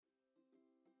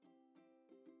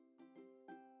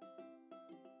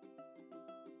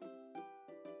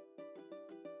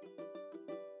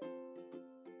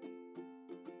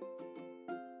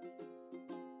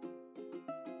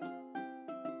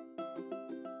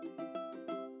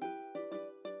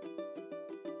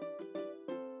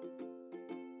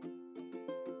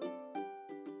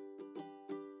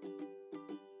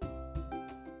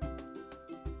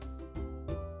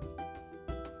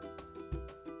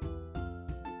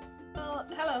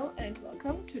Hello and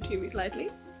welcome to Tea Read Lightly,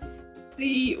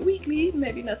 the weekly,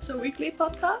 maybe not so weekly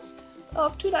podcast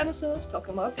of two dinosaurs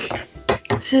talking about books.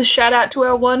 This is a shout out to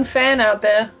our one fan out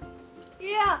there.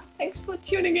 Yeah, thanks for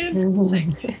tuning in.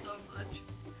 Thank you so much.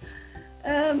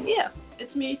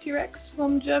 It's me, T-Rex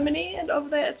from Germany, and over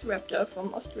there it's Raptor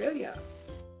from Australia.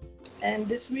 And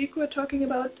this week we're talking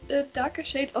about A Darker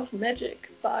Shade of Magic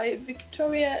by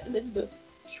Victoria Elizabeth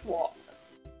Schwab.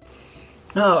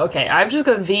 Oh, okay. I've just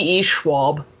got V.E.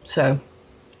 Schwab, so.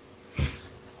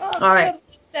 Oh, all right. What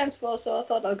it stands for, so I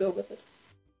thought I'll go with it.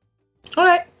 All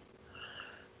right.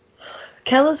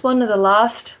 Kell is one of the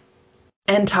last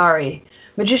Antari,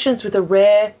 magicians with a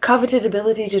rare, coveted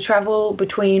ability to travel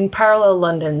between parallel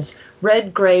Londons,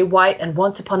 red, grey, white, and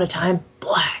once upon a time,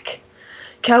 black.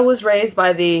 Kell was raised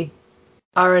by the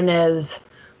Aranez,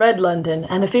 Red London,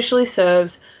 and officially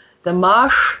serves the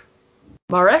Maresh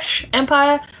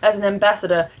Empire as an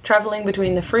ambassador, travelling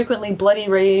between the frequently bloody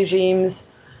regime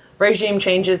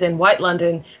changes in White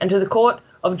London and to the court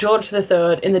of George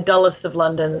III in the dullest of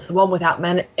Londons, the one without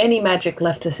any magic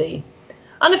left to see.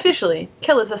 Unofficially,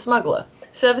 Kell is a smuggler,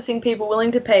 servicing people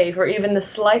willing to pay for even the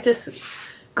slightest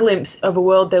glimpse of a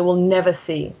world they will never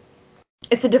see.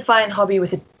 It's a defiant hobby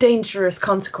with a dangerous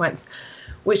consequence,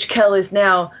 which Kell is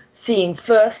now seeing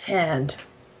firsthand.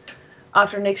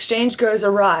 After an exchange goes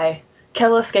awry,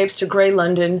 Kell escapes to Grey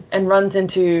London and runs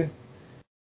into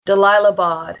Delilah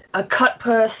Bard, a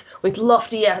cut-purse with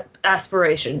lofty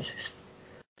aspirations.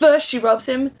 First she robs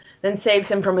him, then saves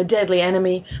him from a deadly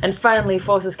enemy, and finally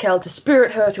forces Kell to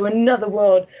spirit her to another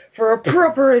world for a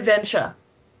proper adventure.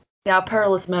 Now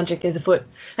perilous magic is afoot,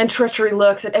 and treachery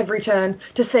lurks at every turn.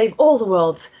 To save all the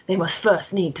worlds, they must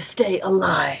first need to stay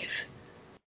alive.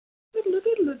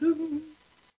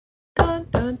 Dun,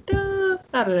 dun, dun.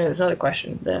 I don't know, there's another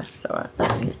question there. So,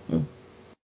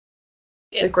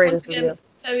 Yeah, the greatest once again, video.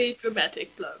 very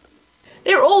dramatic blurb.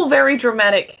 They're all very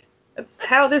dramatic. That's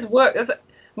how this works.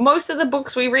 Most of the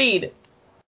books we read.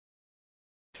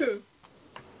 True.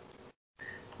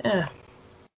 Yeah.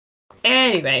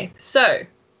 Anyway, so,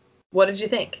 what did you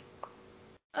think?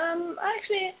 I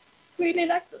actually really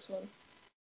liked this one.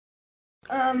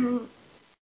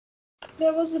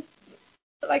 There was a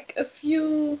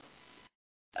few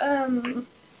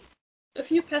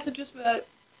passages where it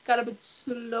got a bit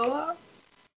slower,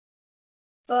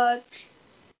 but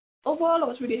overall I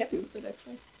was really happy with it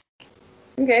actually.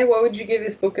 Okay, what would you give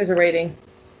this book as a rating?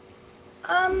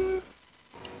 I'd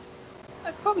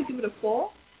probably give it a 4.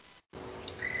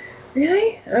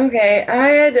 Really? Okay, I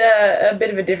had a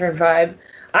bit of a different vibe.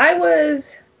 I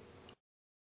was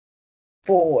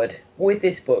bored with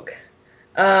this book.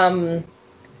 I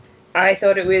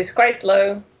thought it was quite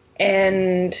slow,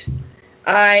 and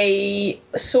I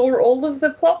saw all of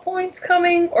the plot points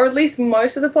coming, or at least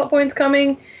most of the plot points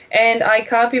coming, and I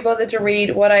can't be bothered to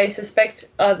read what I suspect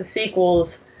are the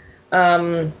sequels,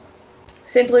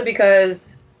 simply because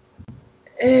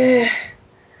I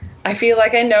feel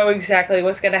like I know exactly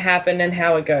what's going to happen and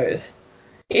how it goes.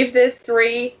 If there's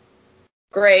 3,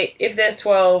 great. If there's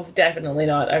 12, definitely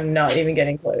not. I'm not even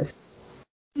getting close.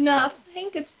 No, I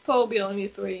think it's probably only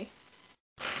 3.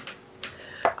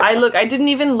 I didn't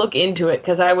even look into it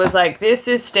because I was like, this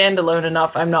is standalone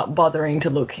enough. I'm not bothering to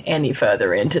look any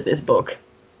further into this book.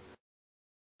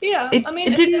 Yeah, it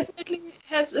definitely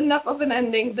has enough of an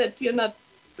ending that you're not,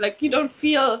 you don't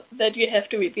feel that you have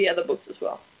to read the other books as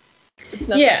well. It's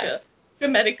not like a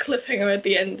dramatic cliffhanger at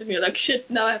the end and you're like,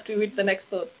 shit, now I have to read the next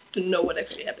book to know what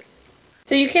actually happens.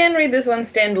 So you can read this one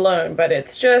standalone, but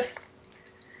it's just,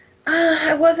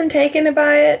 I wasn't taken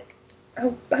by it.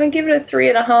 I give it a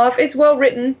 3.5. It's well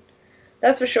written,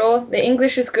 that's for sure. The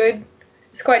English is good.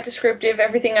 It's quite descriptive.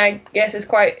 Everything, I guess, is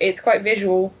quite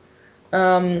visual.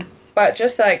 But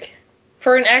just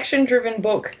for an action-driven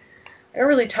book, I got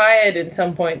really tired in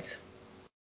some points.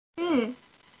 And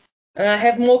I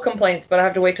have more complaints, but I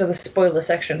have to wait till the spoiler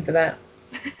section for that.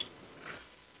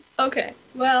 Okay,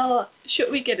 well,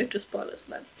 should we get into spoilers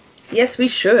then? Yes, we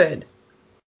should.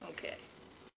 Okay.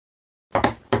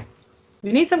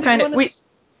 We need some kind of...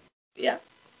 Yeah.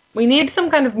 We need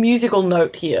some kind of musical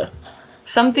note here.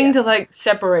 Something to,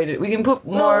 separate it. We can put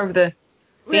more of the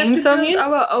theme song in. We have to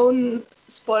build our own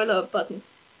spoiler button.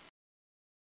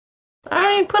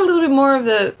 I put a little bit more of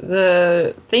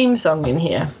the theme song in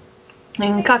here. I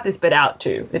can cut this bit out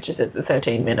too. It's just at the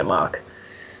 13-minute mark.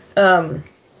 I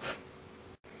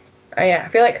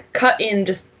feel like cut in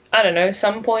just, I don't know,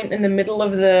 some point in the middle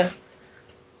of the...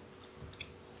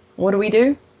 What do we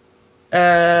do?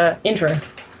 Intro.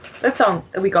 That song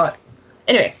that we got.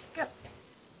 Anyway. Yep.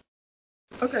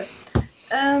 Okay.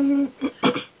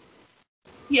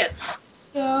 Yes.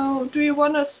 So, do you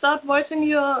want to start voicing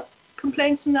your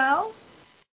complaints now?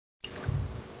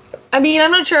 I mean,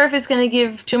 I'm not sure if it's going to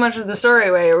give too much of the story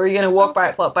away, or are you going to walk by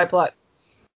it plot by plot?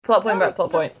 Plot point by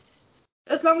plot point.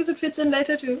 As long as it fits in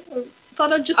later, too. I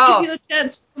thought I'd just give you the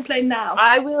chance to complain now.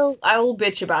 I will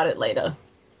bitch about it later.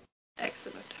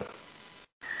 Excellent.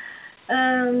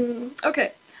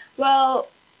 Okay. Well,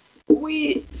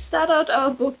 we start out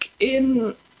our book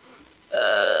in,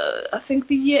 I think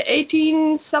the year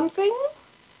 18 something.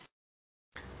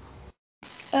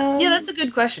 Yeah, that's a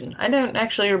good question. I don't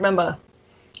actually remember.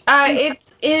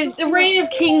 It's the reign of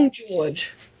King George,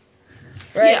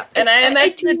 right? Yeah, and I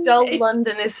imagine that dull 18,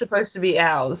 London is supposed to be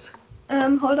ours.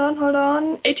 Hold on.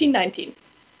 1819.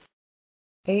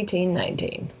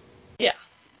 1819. Yeah.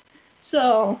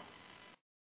 So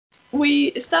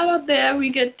we start out there.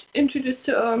 We get introduced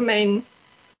to our main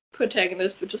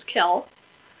protagonist, which is Cal,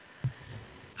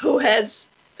 who has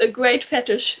a great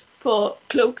fetish for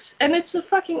cloaks, and it's a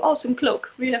fucking awesome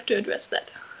cloak. We have to address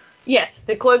that. Yes,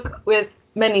 the cloak with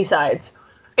many sides.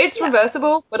 It's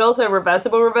reversible, but also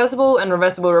reversible, and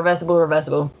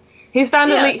reversible. He's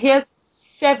found he has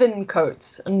 7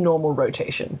 coats, a normal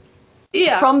rotation.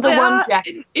 Yeah. From the one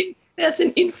jacket. There's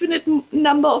an infinite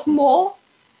number of more,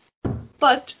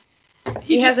 but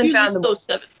he just hasn't uses found them. those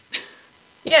 7.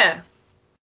 Yeah.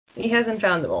 He hasn't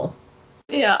found them all.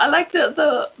 Yeah, I like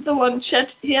the one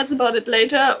chat he has about it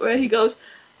later, where he goes,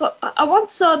 I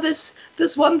once saw this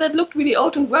one that looked really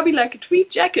old and grubby like a tweed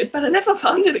jacket, but I never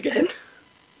found it again.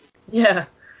 Yeah.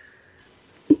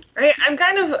 I'm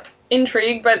kind of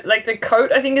intrigued, but like the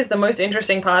coat I think is the most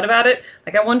interesting part about it.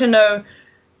 Like I want to know,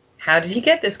 how did he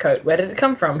get this coat? Where did it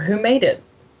come from? Who made it?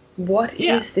 What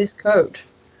is this coat?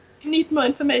 You need more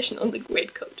information on the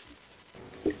great coat.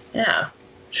 Yeah.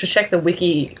 Should check the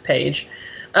wiki page.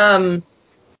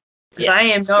 Because I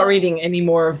am not reading any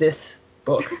more of this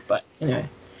book, but anyway.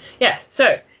 Yes,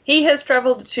 so he has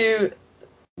travelled to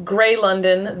Grey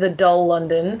London, the dull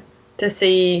London, to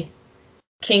see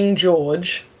King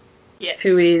George,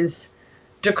 who is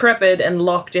decrepit and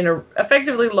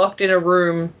effectively locked in a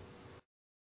room.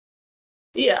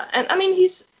 Yeah, and I mean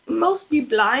he's mostly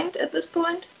blind at this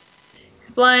point.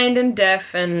 He's blind and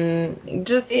deaf and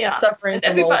just suffering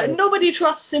and from nobody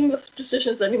trusts him with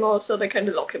decisions anymore, so they kind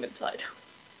of lock him inside.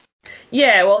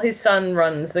 Yeah, well, his son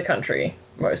runs the country,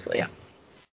 mostly. Yeah.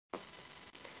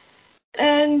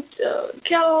 And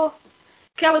Cal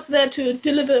is there to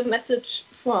deliver a message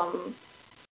from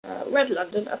Red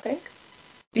London, I think.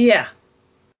 Yeah.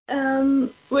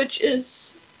 Which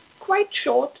is quite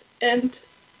short and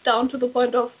down to the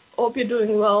point of, hope you're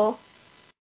doing well.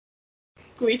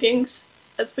 Greetings.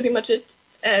 That's pretty much it.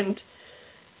 And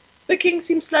the king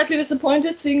seems slightly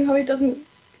disappointed, seeing how he doesn't,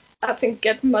 I think,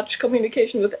 get much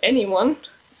communication with anyone.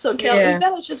 So Cal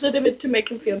embellishes it a bit to make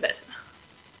him feel better.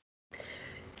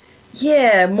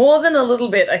 Yeah, more than a little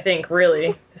bit, I think,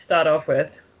 really, to start off with.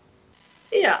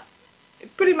 Yeah,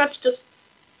 pretty much just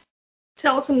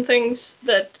tells him things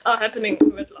that are happening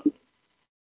in Red London.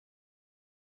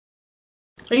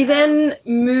 He then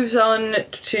moves on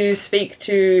to speak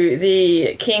to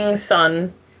the king's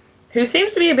son, who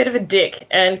seems to be a bit of a dick,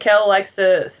 and Cal likes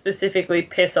to specifically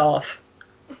piss off.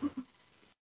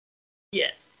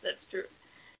 Yes, that's true.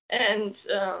 And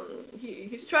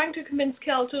he's trying to convince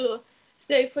Cal to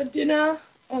stay for dinner,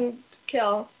 and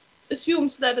Cal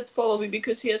assumes that it's probably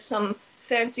because he has some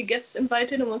fancy guests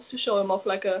invited and wants to show him off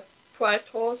like a prized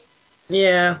horse.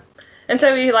 Yeah. And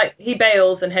so he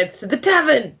bails and heads to the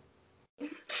tavern.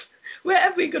 Where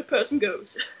every good person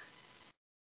goes.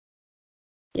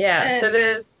 Yeah, so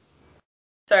there's...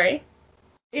 Sorry?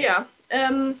 Yeah.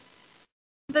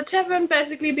 The tavern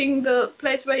basically being the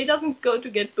place where he doesn't go to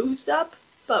get boozed up,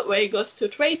 but where he goes to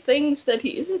trade things that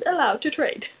he isn't allowed to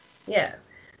trade. Yeah.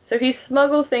 So he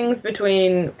smuggles things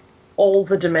between all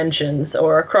the dimensions,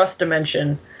 or across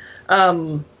dimension,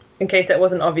 in case that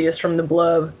wasn't obvious from the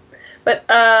blurb. But,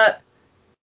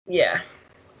 yeah.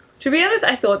 To be honest,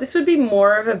 I thought this would be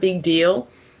more of a big deal.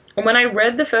 And when I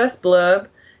read the first blurb,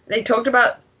 they talked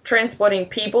about transporting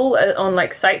people on,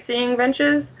 like, sightseeing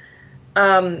ventures,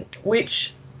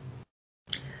 which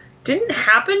didn't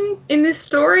happen in this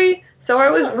story, so I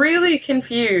was really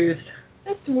confused.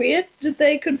 That's weird. Did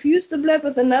they confuse the blurb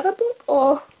with another book,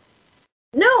 or...?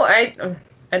 No, I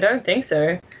don't think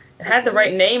so. It had the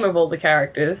right name of all the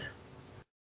characters.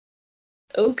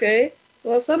 Okay.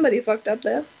 Well, somebody fucked up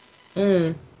there.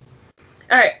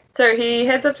 Alright, so he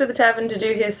heads up to the tavern to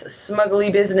do his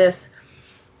smuggly business.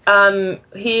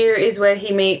 Here is where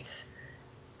he meets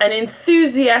an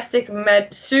enthusiastic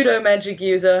pseudo-magic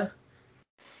user.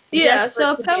 Yeah,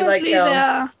 so apparently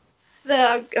there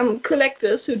are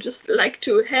collectors who just like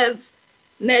to have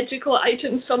magical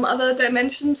items from other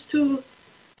dimensions to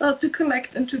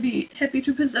collect and to be happy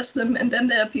to possess them. And then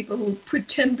there are people who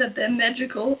pretend that they're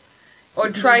magical. Or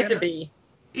try to be.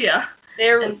 Yeah.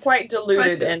 They're quite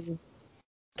deluded, and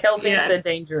Kel thinks they're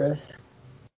dangerous.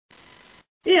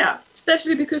 Yeah,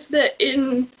 especially because they're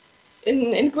in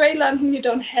Grey London, you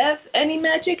don't have any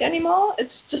magic anymore.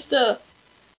 It's just a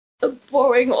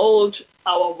boring old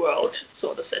our world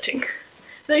sort of setting.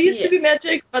 There used to be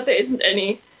magic, but there isn't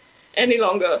any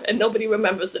longer, and nobody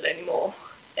remembers it anymore.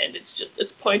 And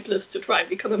it's pointless to try and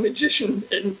become a magician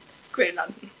in Grey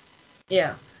London.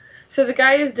 Yeah. So the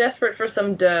guy is desperate for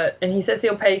some dirt, and he says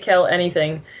he'll pay Kel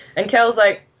anything. And Kel's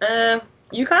like,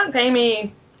 you can't pay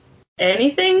me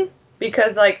anything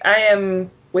because, like, I am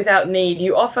without need.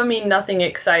 You offer me nothing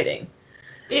exciting.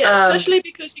 Yeah, especially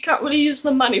because he can't really use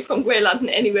the money from Grey London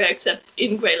anywhere except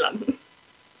in Grey London.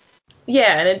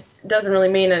 Yeah, and it doesn't really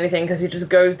mean anything because he just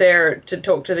goes there to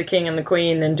talk to the king and the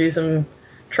queen and do some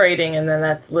trading, and then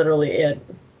that's literally it.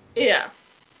 Yeah.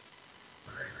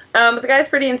 But the guy's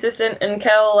pretty insistent, and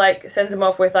Kel, like, sends him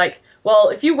off with, like, well,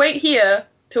 if you wait here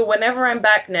till whenever I'm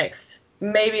back next,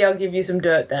 maybe I'll give you some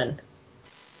dirt then.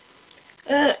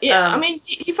 I mean,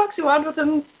 he fucks around with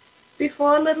him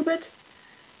before a little bit.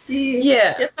 He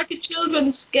has, like, a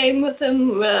children's game with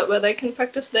him where they can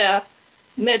practice their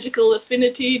magical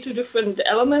affinity to different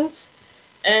elements.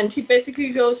 And he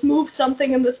basically goes, move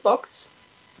something in this box.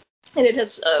 And it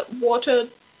has water,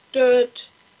 dirt,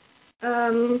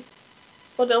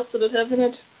 what else did it have in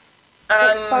it?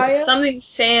 Fire? Something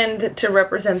sand to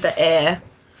represent the air.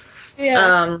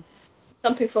 Yeah.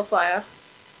 Something for fire.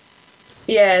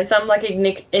 Yeah, and some like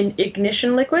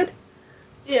ignition liquid.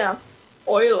 Yeah.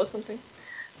 Oil or something.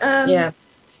 Yeah.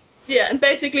 Yeah, and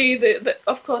basically,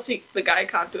 of course, the guy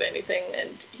can't do anything,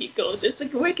 and he goes, it's a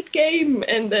wicked game,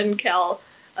 and then Cal,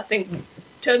 I think,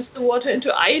 turns the water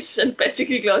into ice, and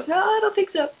basically goes, no, I don't think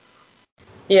so.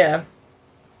 Yeah.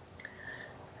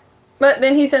 But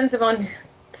then he sends him on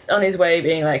his way,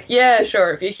 being like, yeah,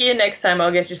 sure, if you're here next time,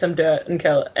 I'll get you some dirt,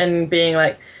 and being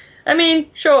like, I mean,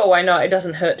 sure, why not? It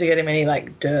doesn't hurt to get him any,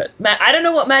 like, dirt. I don't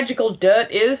know what magical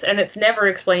dirt is, and it's never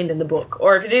explained in the book.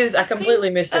 Or if it is, I completely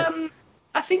missed it.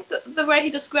 I think the way he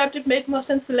described it made more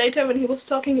sense later when he was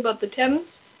talking about the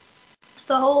Thames.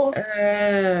 The whole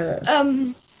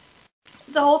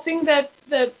thing that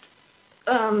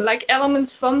like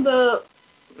elements from the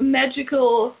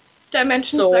magical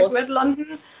dimensions, Source. like Red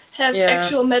London, have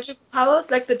actual magical powers.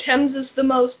 Like the Thames is the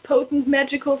most potent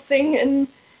magical thing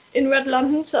in Red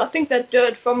London, so I think that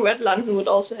dirt from Red London would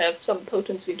also have some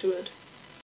potency to it.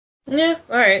 Yeah,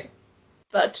 alright.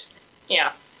 But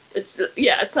yeah, it's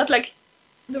not like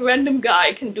the random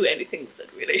guy can do anything with it,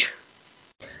 really.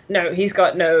 No, he's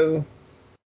got no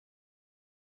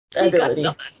ability.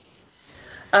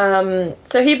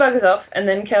 So he buggers off, and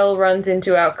then Kel runs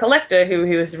into our collector, who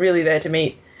he was really there to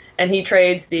meet, and he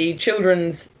trades the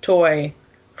children's toy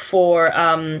for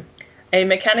a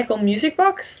mechanical music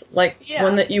box, like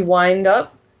one that you wind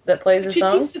up that plays a song. Which he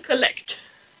seems to collect.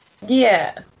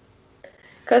 Yeah.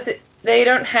 Because they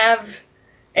don't have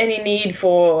any need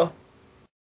for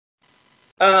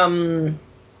kind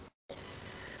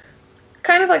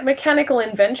of like mechanical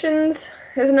inventions.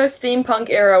 There's no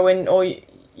steampunk era or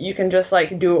you can just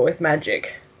like do it with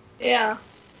magic. Yeah.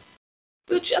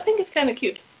 Which I think is kind of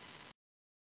cute.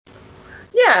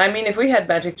 Yeah, I mean, if we had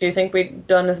magic, do you think we'd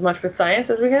done as much with science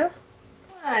as we have?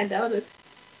 I doubt it.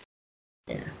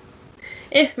 Yeah.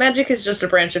 Magic is just a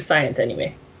branch of science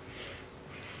anyway.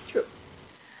 True.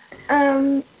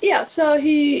 Yeah, so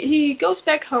he goes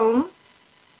back home.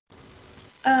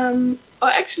 He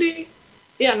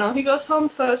goes home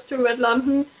first to Red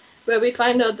London, where we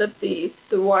find out that the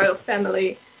royal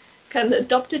family kind of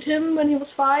adopted him when he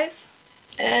was 5.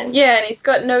 And he's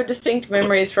got no distinct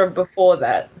memories from before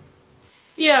that.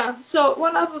 Yeah, so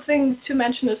one other thing to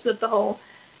mention is that the whole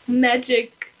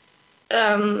magic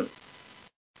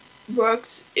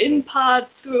works in part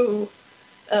through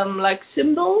like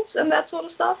symbols and that sort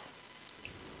of stuff.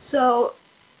 So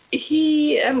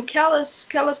Cal is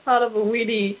part of a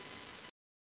really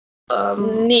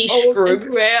niche old group,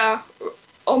 and rare,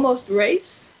 almost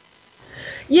race.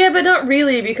 Yeah, but not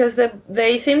really, because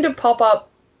they seem to pop up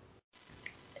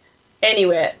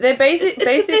anywhere. They're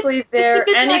basically they're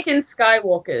Anakin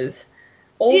Skywalkers.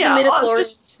 All the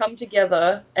midichlorians come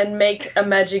together and make a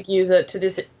magic user to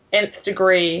this nth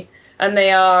degree, and they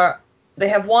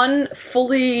have one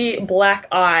fully black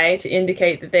eye to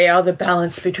indicate that they are the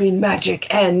balance between magic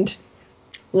and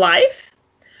life.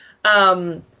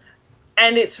 And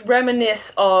it's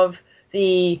reminiscent of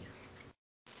the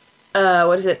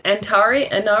what is it? Antari?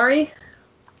 Antari.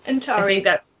 I think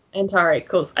Antari,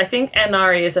 cool. I think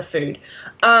Anari is a food.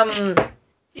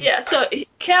 Yeah, so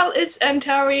Kel is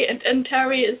Antari, and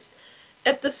Antari is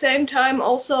at the same time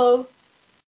also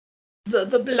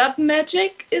the blood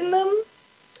magic in them.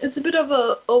 It's a bit of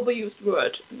a overused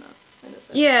word in a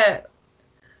sense. Yeah.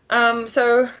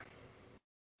 So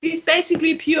he's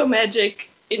basically pure magic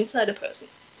inside a person.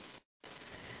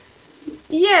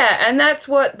 yeah, and that's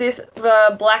what this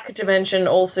black dimension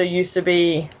also used to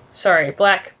be. Sorry,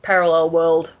 black parallel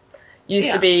world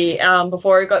used to be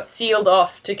before it got sealed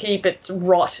off to keep its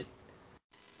rot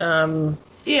contained.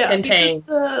 Because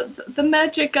the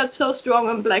magic got so strong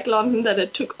in Black London that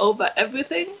it took over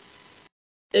everything.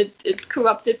 It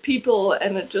corrupted people,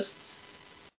 and it just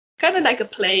kind of like a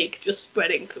plague, just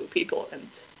spreading through people, and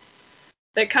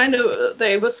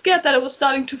they were scared that it was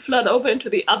starting to flood over into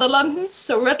the other Londons.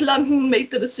 So Red London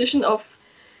made the decision of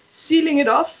sealing it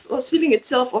off, or sealing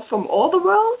itself off from all the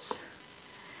worlds,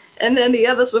 and then the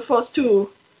others were forced to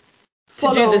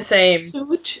follow do the same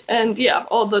suit, and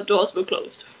all the doors were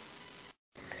closed.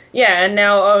 Yeah, and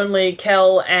now only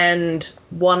Kel and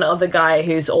one other guy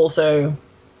who's also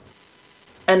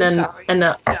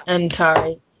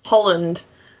Antari Holland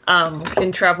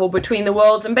can travel between the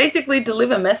worlds and basically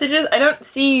deliver messages. I don't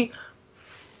see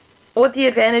what the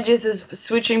advantage is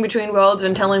switching between worlds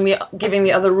and giving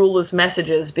the other rulers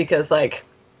messages, because like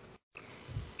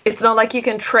it's not like you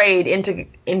can trade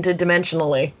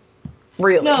interdimensionally.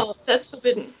 Really. No, that's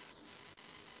forbidden.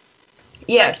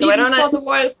 Yeah, like, so I don't know. For the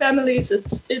royal families,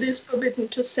 it is forbidden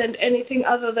to send anything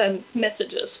other than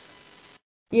messages.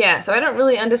 Yeah, so I don't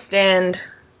really understand.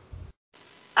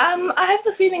 I have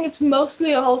the feeling it's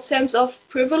mostly a whole sense of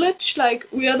privilege. Like,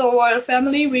 we are the royal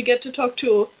family, we get to talk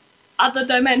to other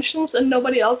dimensions and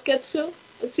nobody else gets to.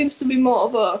 It seems to be more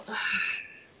of a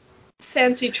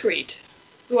fancy treat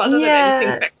rather than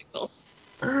anything practical.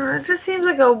 It just seems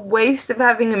like a waste of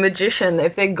having a magician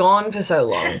if they're gone for so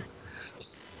long.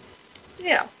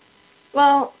 Yeah.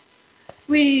 Well,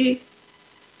 basically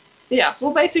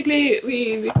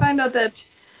we find out that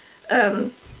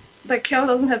Kel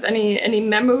doesn't have any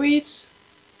memories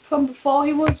from before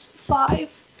he was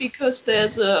 5, because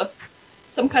there's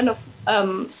some kind of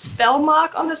spell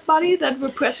mark on his body that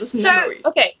represses memories.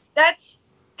 Okay, that's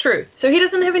true. So he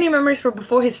doesn't have any memories from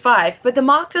before he's 5, but the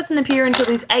mark doesn't appear until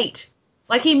he's 8.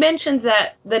 Like, he mentions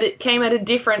that it came at a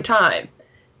different time.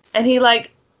 And he, like,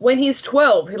 when he's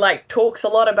 12, he, like, talks a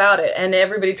lot about it, and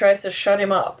everybody tries to shut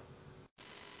him up.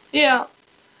 Yeah.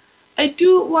 I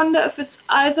do wonder if it's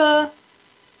either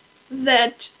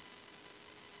that,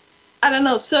 I don't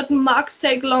know, certain marks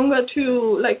take longer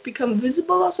to, like, become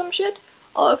visible or some shit,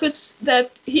 or if it's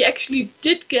that he actually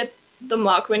did get the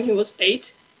mark when he was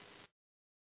 8.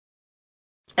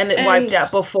 And it wiped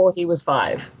out before he was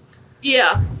 5.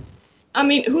 Yeah. I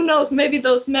mean, who knows? Maybe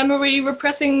those memory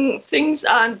repressing things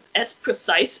aren't as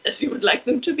precise as you would like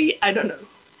them to be. I don't know.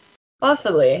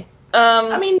 Possibly.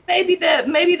 I mean, maybe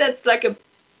that's like a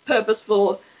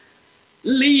purposeful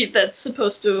lead that's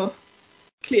supposed to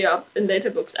clear up in later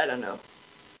books. I don't know.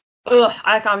 Ugh,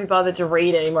 I can't be bothered to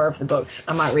read any more of the books.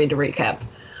 I might read a recap.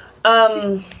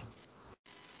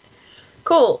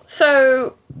 Cool.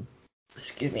 So,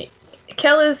 excuse me.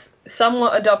 Kel is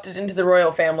somewhat adopted into the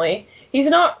royal family. He's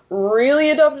not really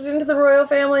adopted into the royal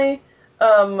family,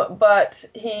 but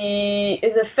he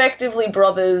is effectively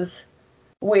brothers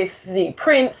with the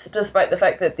prince, despite the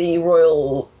fact that the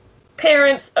royal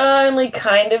parents only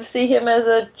kind of see him as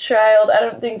a child. I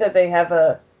don't think that they have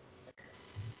a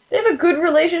good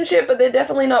relationship, but they're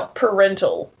definitely not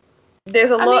parental.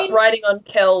 There's a lot riding on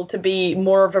Kel to be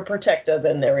more of a protector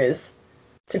than there is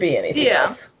to be anything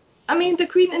else. I mean, the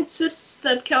queen insists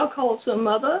that Kel calls her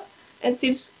mother and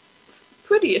seems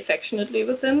pretty affectionately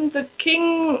with him. The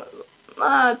king,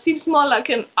 it seems more like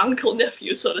an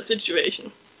uncle-nephew sort of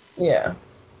situation. Yeah.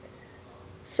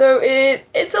 So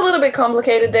it's a little bit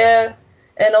complicated there,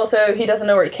 and also he doesn't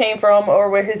know where he came from or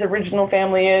where his original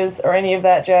family is or any of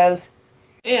that jazz.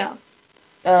 Yeah.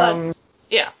 But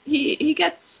yeah, he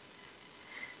gets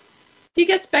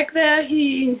back there.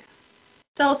 He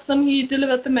tells them he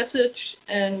delivered the message,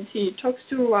 and he talks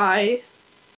to Rai,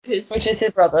 which is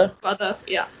his brother.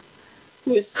 Yeah,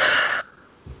 who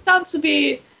sounds to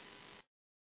be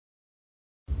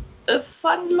a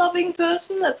fun-loving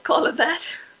person. Let's call it that.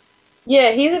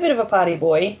 Yeah, he's a bit of a party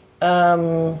boy,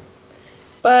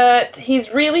 but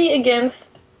he's really against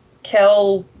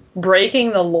Kel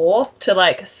breaking the law to,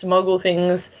 like, smuggle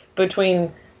things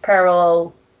between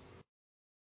parallel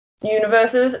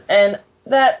universes, and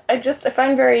that I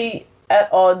find very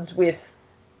at odds with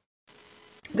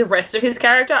the rest of his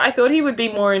character. I thought he would be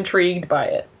more intrigued by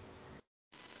it,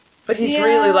 but he's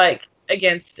really, like,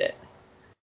 against it.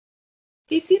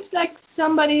 he seems like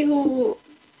somebody who,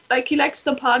 like, he likes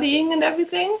the partying and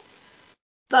everything,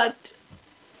 but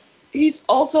he's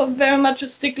also very much a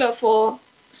stickler for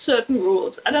certain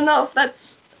rules. I don't know if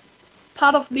that's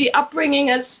part of the upbringing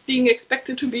as being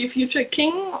expected to be a future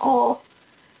king, or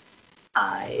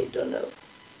I don't know.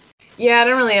 Yeah, I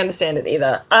don't really understand it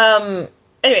either.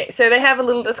 Anyway, so they have a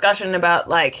little discussion about,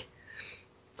 like,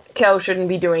 Kel shouldn't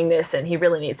be doing this and he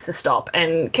really needs to stop.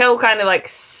 And Kel kind of, like,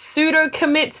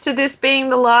 pseudo-commits to this being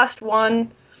the last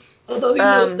one. Although he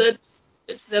knows that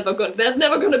there's never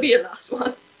going to be a last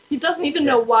one. He doesn't even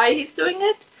know why he's doing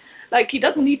it. Like, he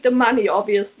doesn't need the money,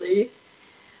 obviously.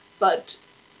 But,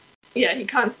 yeah, he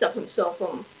can't stop himself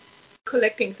from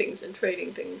collecting things and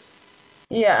trading things.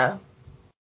 Yeah.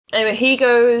 Anyway, he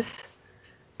goes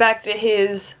back to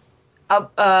his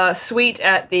suite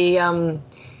at the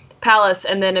palace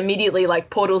and then immediately, like,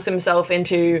 portals himself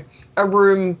into a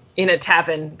room in a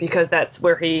tavern because that's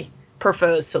where he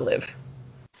prefers to live.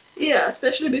 Yeah,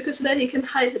 especially because then he can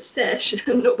hide his stash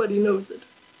and nobody knows it.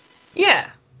 Yeah.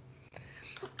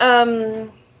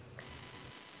 Then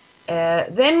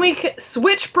we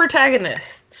switch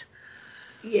protagonists,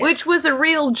 which was a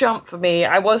real jump for me.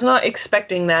 I was not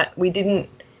expecting that. We didn't...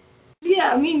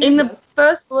 Yeah, I mean... In the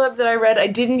first blurb that I read, I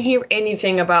didn't hear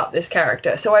anything about this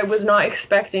character, so I was not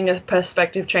expecting a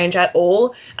perspective change at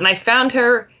all, and I found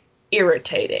her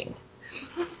irritating.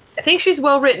 I think she's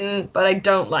well written, but I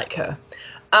don't like her.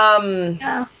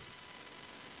 Yeah,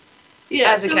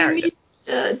 as a so character. We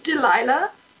meet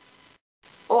Delilah,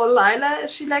 or Lila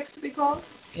as she likes to be called.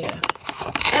 Yeah.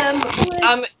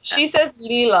 She says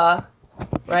Leela,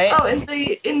 right? Oh,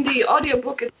 in the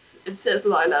audiobook it says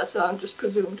Lila, so I'm just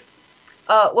presumed.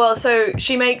 Well, so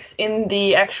she makes, in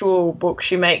the actual book,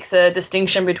 she makes a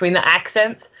distinction between the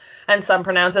accents, and some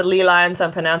pronounce it Leela and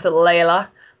some pronounce it Layla,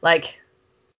 like,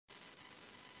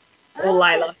 or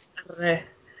Lila, I don't know.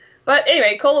 But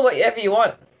anyway, call her whatever you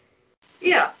want.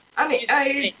 Yeah, I mean,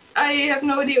 I have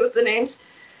no idea what the names.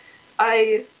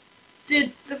 I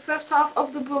did the first half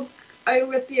of the book, I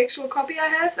read the actual copy I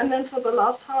have, and then for the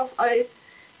last half I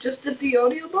just did the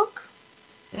audiobook.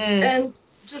 And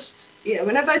just,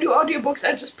 whenever I do audiobooks,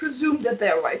 I just presume that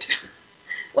they're right.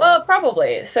 Well,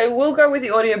 probably. So we'll go with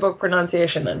the audiobook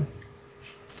pronunciation then.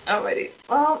 Alrighty.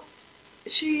 Well,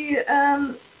 she,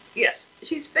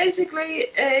 she's basically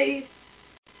a,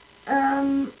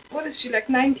 what is she, like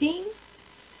 19?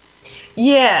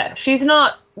 Yeah, she's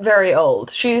not very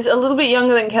old. She's a little bit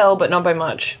younger than Kel, but not by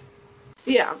much.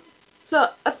 Yeah. So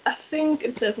I think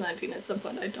it says 19 at some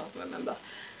point. I don't remember.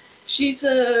 She's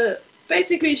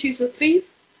basically she's a thief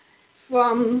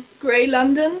from Grey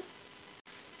London.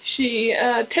 She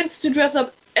tends to dress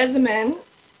up as a man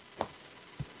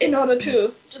in order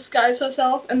to disguise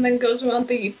herself, and then goes around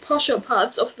the posher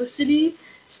parts of the city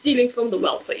stealing from the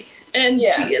wealthy. And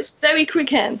she is very quick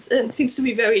hands and seems to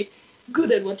be very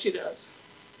good at what she does.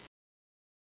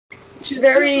 She's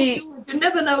very... You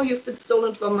never know you've been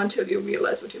stolen from until you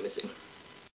realize what you're missing.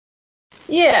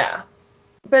 Yeah.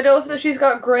 But also she's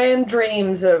got grand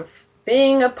dreams of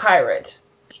being a pirate.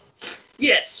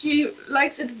 Yes, she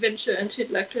likes adventure and she'd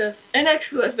like to have an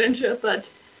actual adventure, but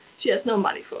she has no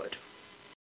money for it.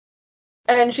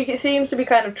 And she seems to be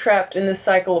kind of trapped in this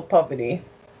cycle of poverty.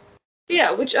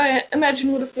 Yeah, which I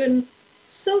imagine would have been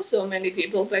so many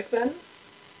people back then.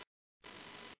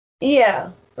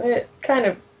 Yeah, it kind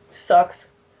of sucks.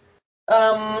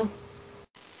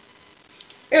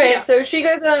 Anyway, so she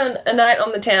goes on a night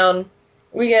on the town.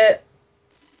 We get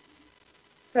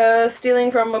her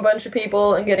stealing from a bunch of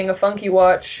people and getting a funky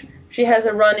watch. She has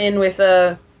a run-in with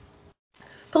a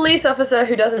police officer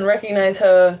who doesn't recognize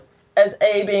her as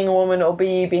A, being a woman, or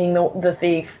B, being the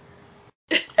thief.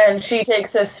 And she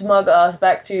takes her smug ass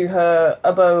back to her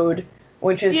abode,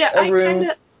 which is a room...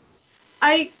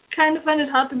 I kind of find it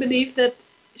hard to believe that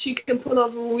she can pull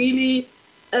off a really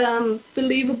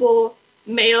believable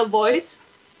male voice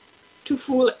to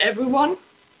fool everyone.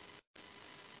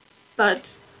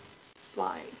 But it's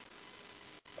fine.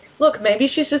 Look, maybe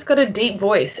she's just got a deep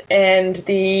voice, and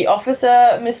the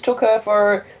officer mistook her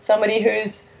for somebody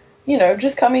who's,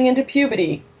 just coming into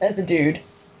puberty as a dude.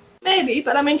 Maybe,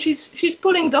 but I mean, she's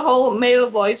pulling the whole male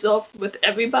voice off with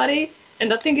everybody,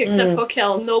 and I think except for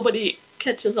Kel, nobody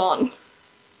catches on.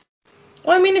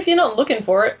 Well, I mean, if you're not looking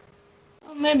for it.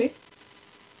 Well, maybe.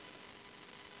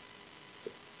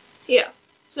 Yeah.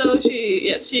 So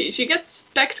she gets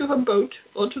back to her boat,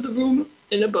 or to the room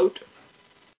in a boat.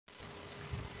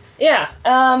 Yeah,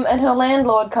 and her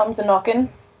landlord comes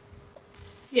a-knocking.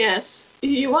 Yes,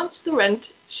 he wants the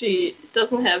rent. She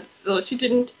doesn't have, or she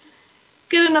didn't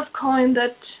get enough coin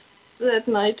that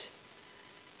night,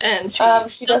 and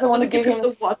she doesn't want to give him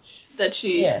the watch that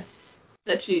she Yeah.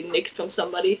 nicked from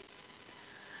somebody.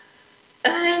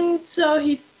 And so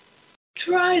he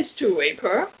tries to rape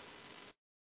her,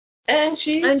 and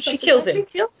she subsequently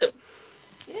kills him.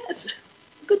 Yes,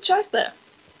 good choice there.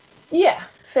 Yeah,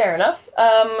 fair enough.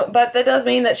 But that does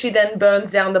mean that she then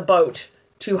burns down the boat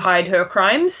to hide her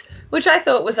crimes, which I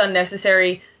thought was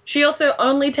unnecessary. She also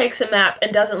only takes a map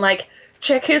and doesn't, like,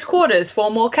 check his quarters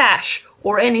for more cash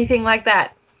or anything like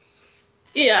that.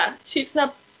 Yeah, she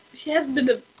hasn't been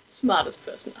the smartest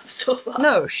person so far.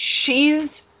 No,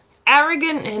 she's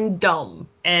arrogant and dumb,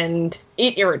 and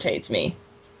it irritates me.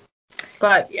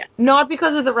 But not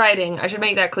because of the writing. I should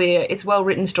make that clear. It's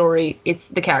well-written story. It's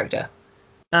the character.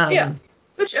 Yeah,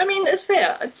 which, I mean, is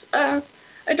fair. It's I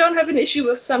don't have an issue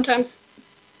with sometimes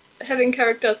having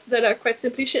characters that are quite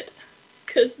simply shit,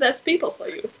 because that's people for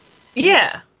you.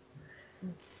 Yeah.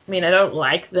 I mean, I don't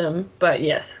like them, but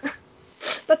yes.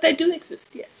 But they do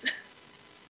exist, yes.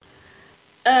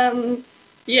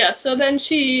 Yeah, so then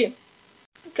she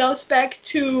goes back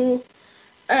to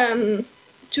Baron,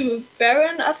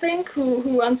 I think,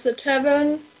 who runs the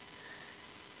tavern.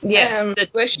 Yes.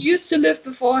 Where she used to live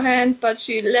beforehand, but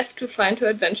she left to find her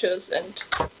adventures and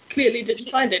clearly didn't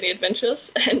find any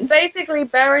adventures. And basically,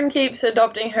 Baron keeps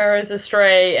adopting her as a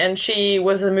stray, and she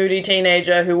was a moody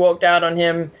teenager who walked out on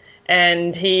him,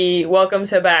 and he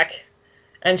welcomes her back,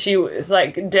 and she was,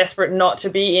 like, desperate not to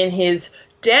be in his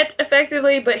debt,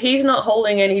 effectively, but he's not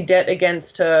holding any debt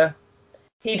against her.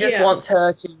 He just wants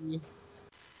her to...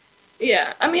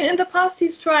 Yeah, I mean, in the past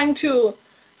he's trying to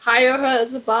hire her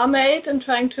as a barmaid and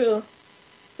trying to,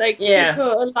 like, give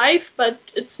her a life, but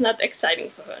it's not exciting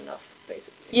for her enough,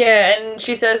 basically. Yeah, and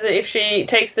she says that if she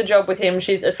takes the job with him,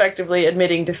 she's effectively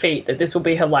admitting defeat, that this will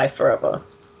be her life forever.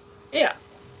 Yeah,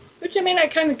 which, I mean, I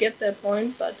kind of get that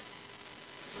point, but...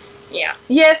 Yeah.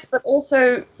 Yes, but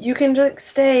also, you can just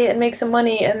stay and make some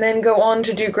money and then go on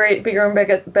to do bigger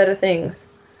and better things.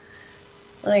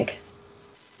 Like...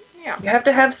 Yeah. You have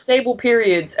to have stable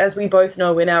periods, as we both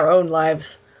know in our own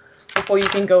lives, before you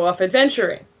can go off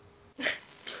adventuring.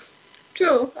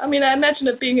 True. I mean, I imagine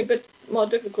it being a bit more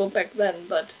difficult back then,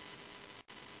 but...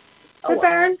 But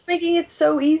Baron's making it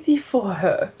so easy for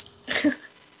her.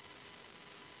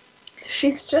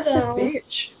 She's just a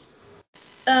bitch.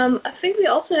 I think we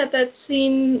also had that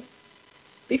scene...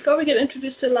 Before we get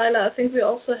introduced to Lila, I think we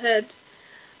also had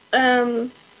the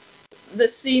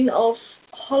scene of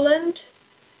Holland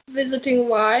visiting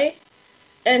Y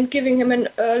and giving him an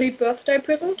early birthday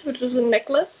present, which was a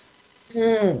necklace.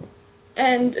 Mm.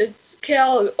 And it's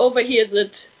Cal overhears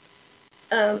it.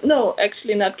 No,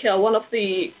 actually not Cal. One of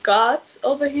the guards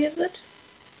overhears it.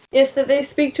 Yes, that they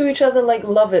speak to each other like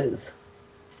lovers.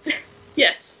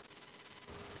 Yes.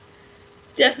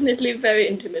 Definitely very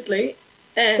intimately.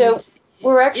 And so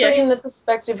we're actually in the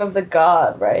perspective of the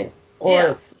guard, right?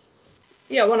 Or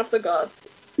yeah, one of the guards.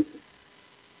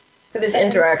 For this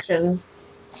interaction.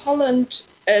 Holland,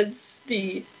 as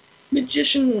the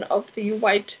magician of the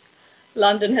White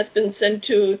London, has been sent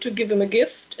to give him a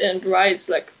gift, and Rye's,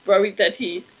 like, worried that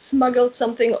he smuggled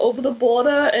something over the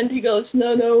border, and he goes,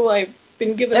 no, I've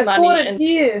been given money and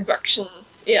instruction,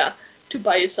 to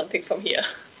buy you something from here.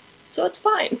 So it's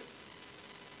fine.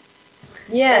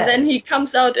 Yeah. And then he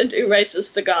comes out and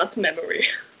erases the guard's memory.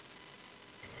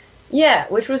 Yeah,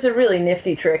 which was a really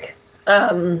nifty trick.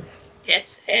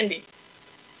 Yes, handy.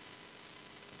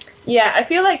 Yeah, I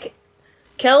feel like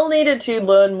Kel needed to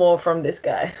learn more from this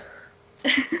guy.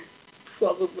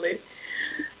 Probably.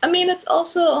 I mean, it's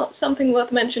also something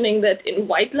worth mentioning that in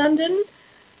White London,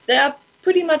 there are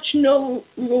pretty much no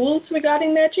rules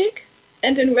regarding magic.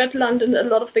 And in Red London, a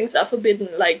lot of things are forbidden,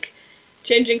 like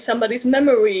changing somebody's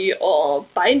memory or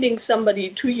binding somebody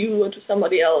to you or to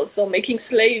somebody else or making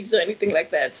slaves or anything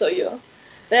like that. So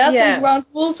there are some ground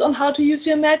rules on how to use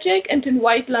your magic, and in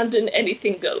White London,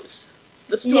 anything goes.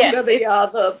 The stronger they are,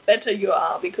 the better you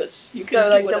are, because you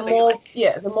can do whatever you like.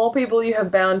 Yeah, the more people you have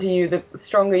bound to you, the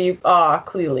stronger you are,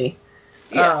 clearly.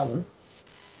 Yeah.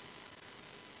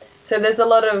 So there's a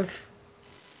lot of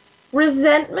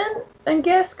resentment, I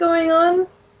guess, going on.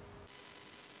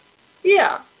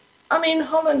 Yeah. I mean,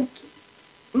 Holland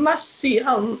must see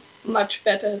how much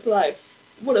better his life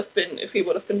would have been if he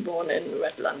would have been born in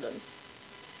Red London.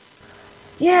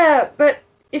 Yeah, but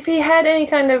if he had any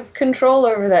kind of control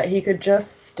over that, he could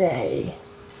just stay.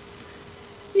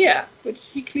 Yeah, which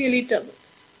he clearly doesn't.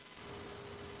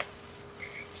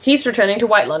 He keeps returning to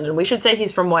White London. We should say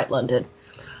he's from White London.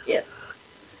 Yes.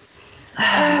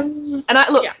 And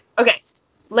okay,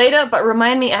 later, but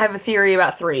remind me, I have a theory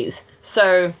about threes.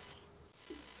 So,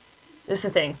 this is the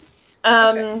thing.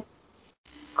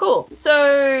 Cool.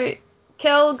 So,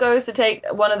 Kel goes to take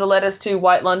one of the letters to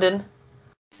White London.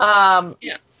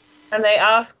 Yeah. And they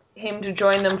ask him to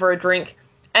join them for a drink.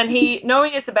 And he,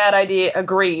 knowing it's a bad idea,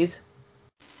 agrees.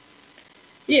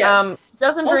 Yeah.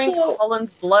 Doesn't drink Also-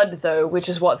 Holland's blood, though, which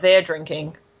is what they're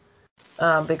drinking.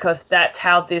 Because that's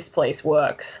how this place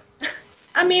works.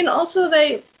 I mean, also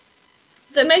they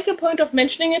make a point of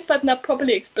mentioning it, but not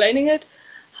properly explaining it.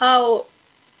 How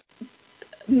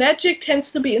magic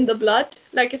tends to be in the blood,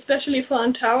 like especially for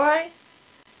Antarai.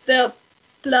 Their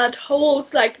blood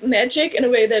holds like magic in a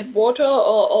way that water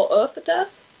or earth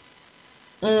does.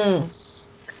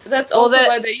 That's also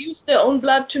why they use their own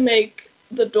blood to make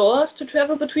the doors to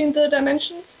travel between the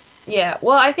dimensions. Yeah,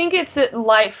 well, I think it's that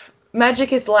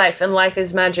magic is life, and life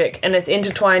is magic, and it's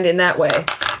intertwined in that way.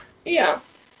 Yeah.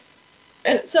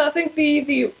 And so I think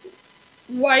the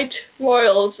white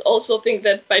royals also think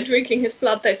that by drinking his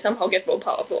blood they somehow get more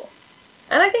powerful.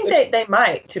 And I think they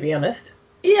might, to be honest.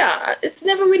 Yeah, it's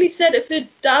never really said if it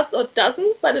does or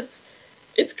doesn't, but it's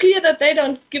clear that they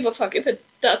don't give a fuck if it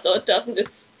does or it doesn't.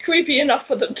 It's creepy enough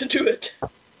for them to do it.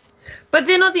 But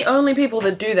they're not the only people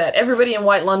that do that. Everybody in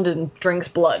White London drinks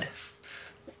blood.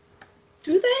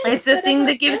 Do they? It's the thing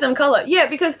that gives them color. Yeah,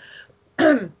 because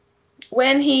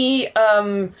when he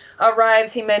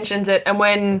arrives, he mentions it, and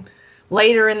when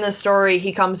later in the story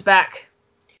he comes back,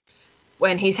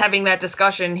 when he's having that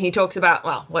discussion, he talks about,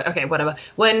 okay, whatever.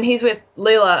 When he's with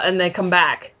Leela and they come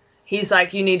back, he's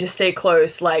like, you need to stay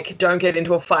close, like, don't get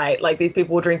into a fight, like, these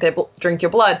people will drink your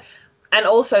blood. And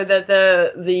also that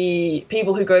the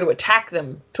people who go to attack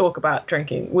them talk about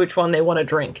drinking, which one they want to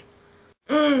drink.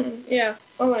 Yeah,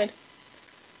 alright.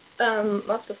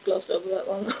 Must have glossed over that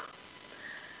one.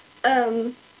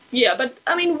 Yeah, but,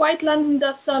 I mean, White London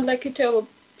does sound like a terrible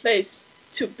place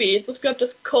to be. It's described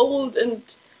as cold and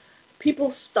people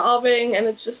starving, and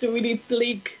it's just a really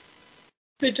bleak,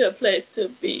 bitter place to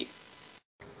be.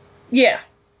 Yeah.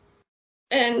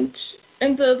 And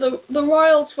the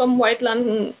royals from White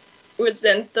London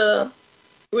resent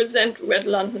Red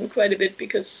London quite a bit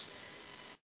because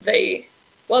they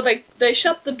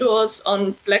shut the doors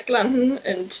on Black London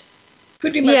and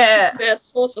pretty much took their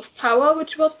source of power,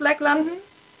 which was Black London.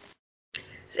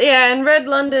 Yeah, and Red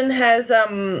London has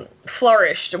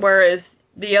flourished, whereas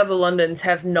the other Londons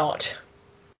have not.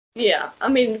 Yeah, I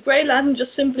mean, Grey London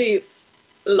just simply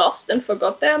lost and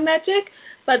forgot their magic,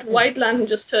 but White London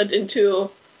just turned into,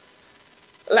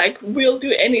 like, we'll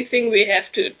do anything we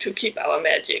have to keep our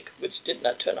magic, which did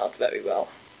not turn out very well.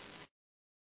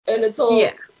 And it's all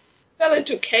fell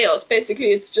into chaos.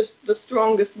 Basically, it's just the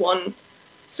strongest one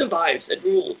survives and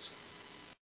rules.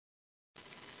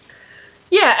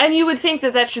 Yeah, and you would think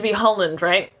that should be Holland,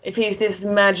 right? If he's this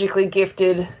magically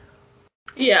gifted.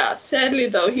 Yeah, sadly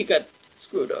though, he got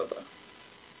screwed over.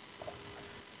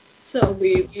 So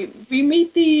we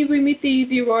meet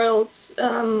the royals.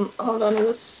 Hold on, it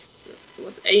was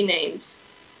A names.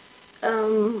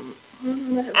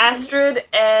 Astrid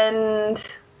and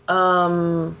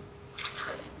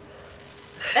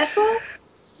Ethos?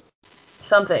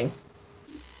 Something.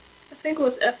 I think it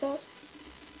was Ethos.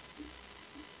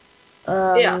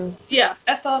 Yeah,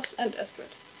 Ethos and Astrid.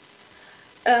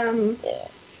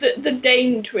 The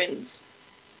Dane twins.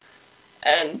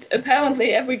 And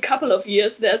apparently every couple of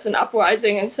years there's an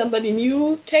uprising and somebody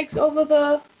new takes over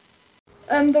the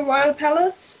royal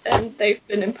palace, and they've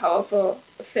been in power for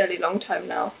a fairly long time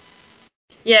now.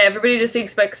 Yeah, everybody just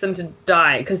expects them to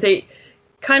die because they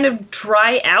kind of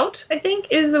dry out, I think,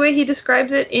 is the way he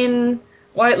describes it in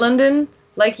White London.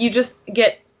 Like, you just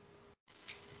get...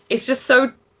 It's just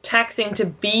so taxing to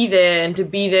be there and to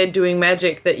be there doing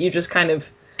magic that you just kind of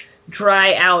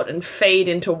dry out and fade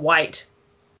into white.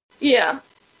 Yeah.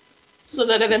 So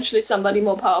that eventually somebody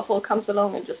more powerful comes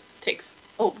along and just takes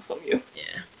over from you.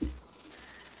 Yeah.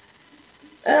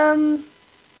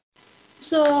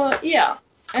 So, yeah.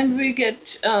 And we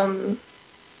get...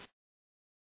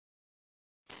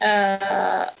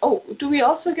 do we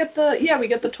also get the... Yeah, we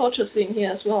get the torture scene here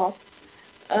as well.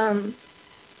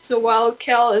 So while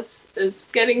Kel is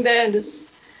getting there and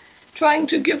is trying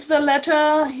to give the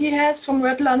letter he has from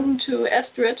Red London to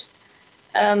Astrid,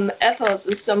 Ethos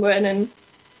is somewhere in an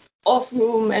off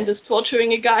room and is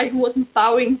torturing a guy who wasn't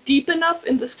bowing deep enough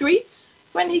in the streets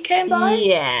when he came by.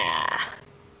 Yeah.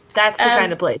 That's the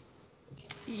kind of place.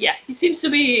 Yeah, he seems to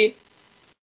be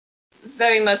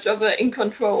very much of an in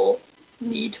control,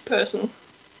 neat person.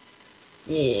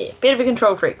 Yeah, bit of a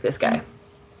control freak, this guy.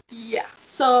 Yeah,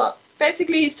 so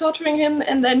basically he's torturing him,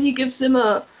 and then he gives him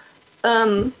a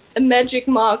magic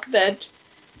mark that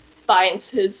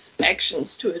binds his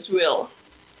actions to his will.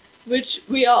 Which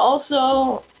we are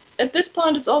also, at this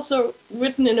point, it's also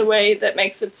written in a way that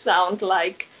makes it sound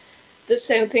like the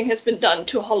same thing has been done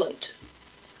to Holland.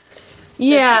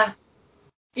 Yeah.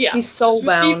 Yeah, He's just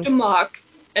received soulbound. a mark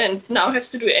and now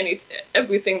has to do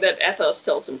everything that Athos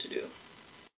tells him to do.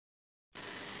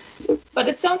 But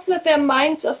it sounds that their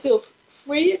minds are still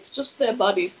free, it's just their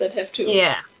bodies that have to...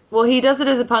 Yeah. Well, he does it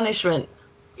as a punishment.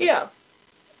 Yeah,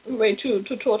 a way to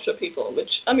torture people,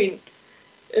 which, I mean,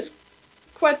 is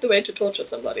quite the way to torture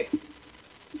somebody.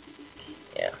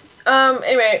 Yeah.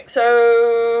 Anyway,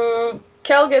 so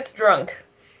Kel gets drunk.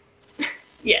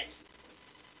 Yes.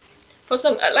 For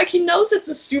some, like, he knows it's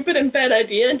a stupid and bad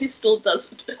idea, and he still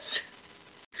does it.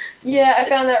 Yeah, I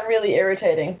found that really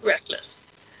irritating. Reckless.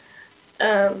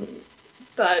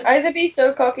 But Either be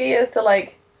so cocky as to,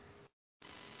 like,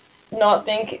 not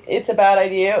think it's a bad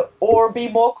idea, or be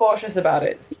more cautious about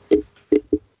it.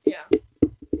 yeah.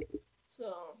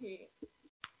 So he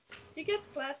gets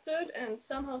plastered and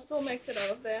somehow still makes it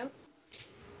out of there.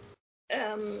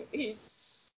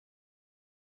 He's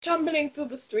tumbling through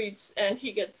the streets and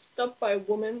he gets stopped by a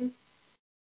woman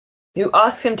Who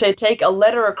asks him to take a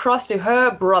letter across to her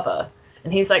brother.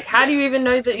 And he's like, how do you even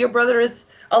know that your brother is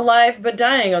alive but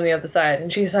dying on the other side?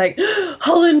 And she's like,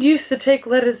 Holland used to take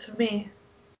letters for me.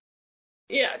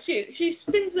 Yeah, she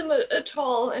spins him a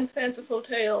tall and fanciful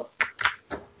tale,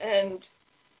 and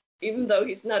even though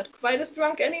he's not quite as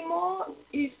drunk anymore,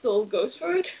 he still goes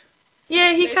for it.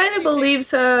 Yeah, he kind of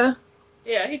believes her.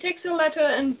 Yeah, he takes her letter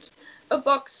and a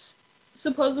box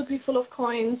supposedly full of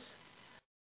coins.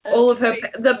 All of her,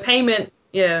 the payment,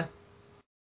 yeah.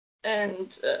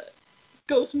 And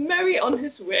goes merry on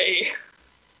his way.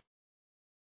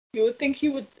 You would think he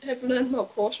would have learned more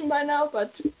caution by now,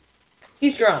 but...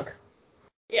 He's drunk.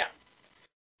 Yeah.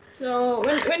 So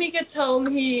when he gets home,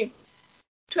 he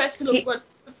tries to look what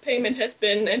the payment has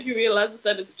been, and he realizes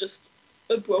that it's just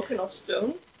a broken off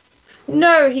stone.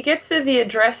 No, he gets to the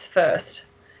address first,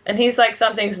 and he's like,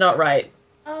 something's not right.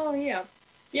 Oh, yeah.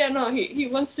 Yeah, no, he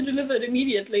wants to deliver it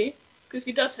immediately, because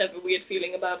he does have a weird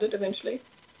feeling about it eventually.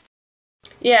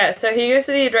 Yeah, so he goes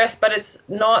to the address, but it's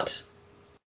not...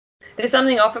 There's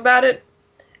something off about it,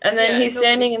 and then he's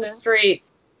standing in the street,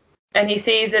 and he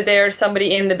sees that there's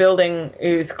somebody in the building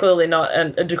who's clearly not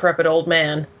a decrepit old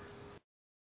man.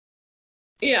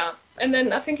 Yeah, and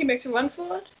then I think he makes a run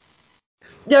for it.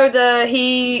 No,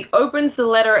 he opens the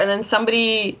letter, and then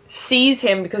somebody sees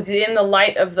him because he's in the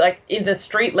light of, like, in the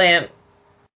street lamp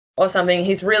or something.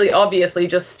 He's really obviously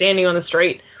just standing on the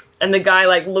street, and the guy,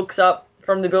 like, looks up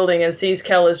from the building and sees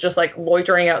Kel is just, like,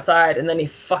 loitering outside, and then he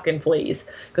fucking flees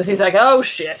because he's like, oh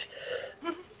shit.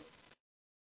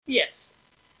 Yes,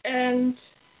 and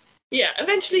yeah,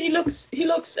 eventually he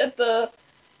looks at the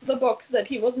box that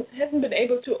he hasn't been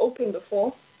able to open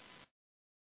before,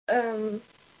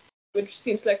 which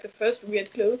seems like the first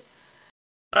weird clue.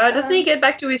 Doesn't he get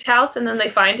back to his house and then they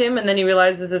find him and then he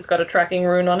realizes it's got a tracking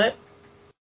rune on it?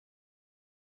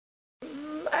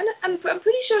 I'm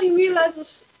pretty sure he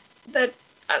realizes that.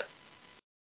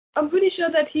 I'm pretty sure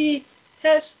that he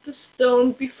has the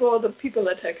stone before the people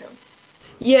attack him.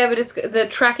 Yeah, but it's the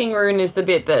tracking rune is the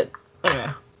bit that.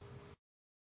 Anyway.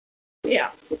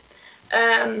 Yeah.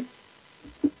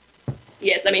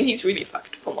 Yes, I mean he's really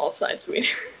fucked from all sides, really.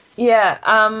 Yeah.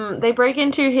 They break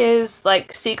into his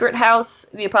like secret house,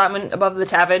 the apartment above the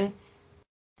tavern.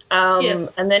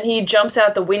 Yes. And then he jumps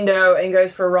out the window and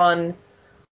goes for a run.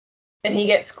 And he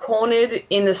gets cornered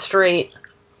in the street.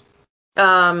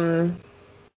 And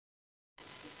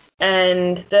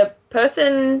the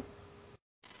person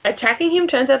attacking him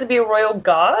turns out to be a royal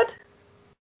guard?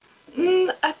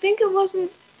 I think it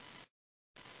wasn't...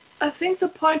 I think the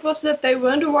point was that they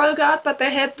weren't a royal guard, but they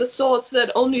had the swords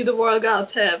that only the royal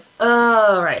guards have.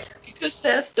 Oh, right. Because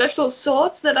they're special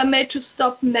swords that are made to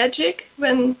stop magic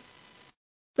when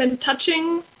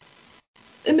touching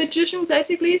a magician,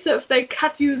 basically. So if they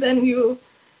cut you, then you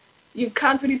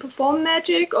can't really perform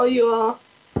magic, or you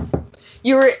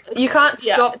can't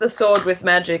stop the sword with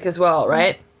magic as well,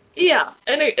 right? Yeah,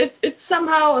 and it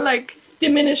somehow like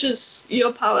diminishes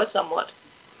your power somewhat.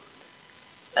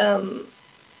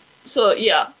 So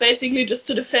yeah, basically just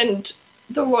to defend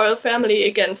the royal family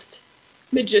against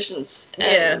magicians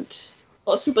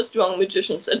or super strong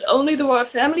magicians, and only the royal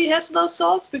family has those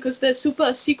swords because they're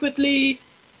super secretly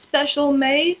special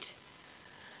made.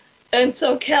 And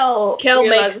so Kel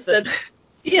realizes that.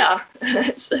 Yeah,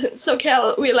 so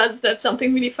Kel realizes that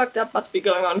something really fucked up must be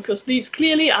going on because these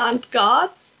clearly aren't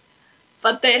guards,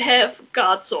 but they have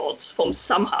guard swords from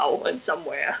somehow and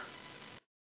somewhere.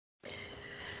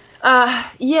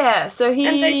 Yeah, so he...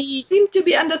 And they seem to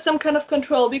be under some kind of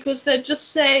control because they just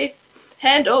say,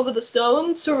 hand over the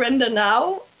stone, surrender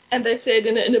now, and they say it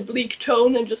in a bleak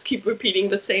tone and just keep repeating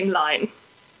the same line.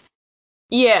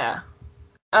 Yeah.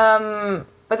 But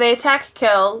they attack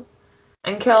Kel,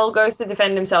 and Kel goes to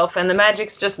defend himself, and the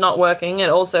magic's just not working,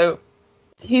 and also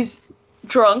he's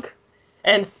drunk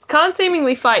and can't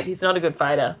seemingly fight. He's not a good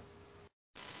fighter.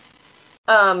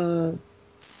 Anyway,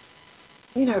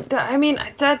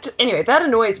 that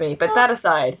annoys me, but that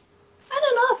aside. I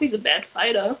don't know if he's a bad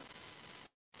fighter.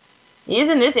 He is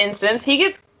in this instance. He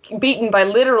gets beaten by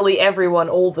literally everyone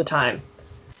all the time.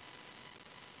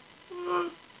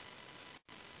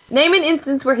 Name an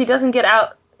instance where he doesn't get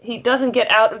out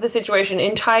of the situation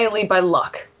entirely by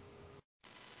luck.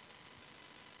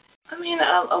 I mean,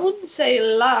 I wouldn't say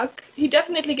luck. He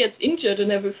definitely gets injured in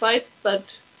every fight,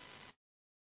 but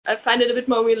I find it a bit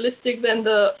more realistic than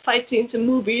the fight scenes in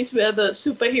movies where the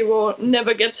superhero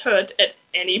never gets hurt at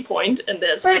any point, and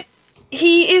there's... But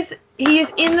he is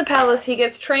in the palace, he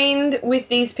gets trained with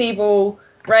these people,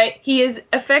 right? He is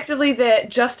effectively there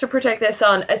just to protect their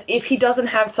son, as if he doesn't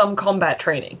have some combat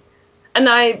training. And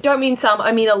I don't mean some,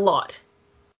 I mean a lot.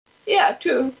 Yeah,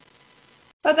 true.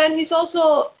 But then he's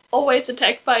also always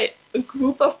attacked by a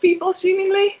group of people,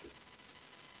 seemingly.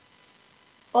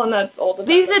 Or not all the time.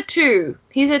 These are two.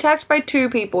 He's attacked by two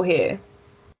people here.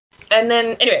 And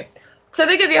then, anyway, so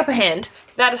they get the upper hand.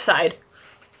 That aside,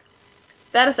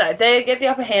 they get the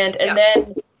upper hand, and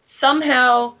then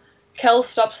somehow Kel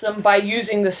stops them by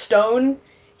using the stone.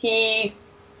 He,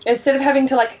 instead of having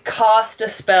to, like, cast a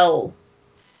spell,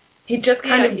 he just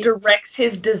kind of directs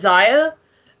his desire,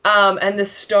 and the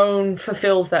stone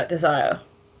fulfills that desire.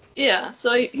 Yeah,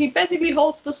 so he basically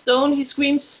holds the stone, he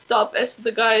screams stop as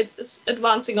the guy is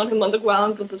advancing on him on the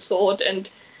ground with the sword, and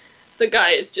the guy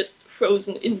is just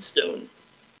frozen in stone.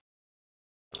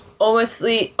 Almost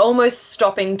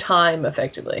stopping time,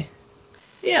 effectively.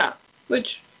 Yeah,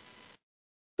 which,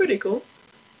 pretty cool.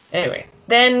 Anyway,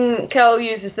 then Kel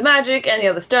uses the magic and the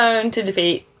other stone to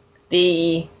defeat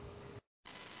the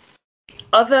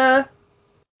other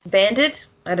bandit.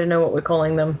 I don't know what we're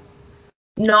calling them.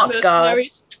 Not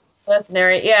mercenaries.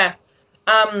 Mercenary, yeah.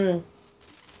 And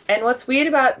what's weird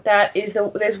about that is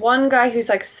there's one guy who's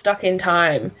like stuck in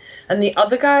time, and the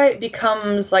other guy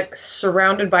becomes like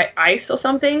surrounded by ice or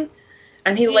something,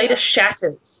 and he later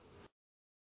shatters.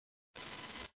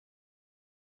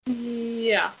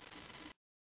 Yeah.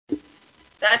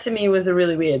 That to me was a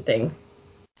really weird thing.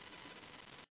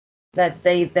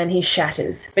 Then he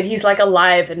shatters, but he's like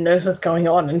alive and knows what's going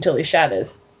on until he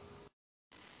shatters.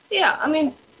 Yeah, I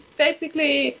mean,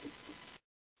 basically,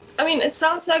 it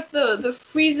sounds like the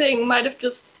freezing might have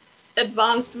just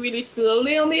advanced really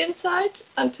slowly on the inside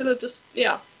until it just,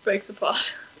 breaks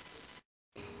apart.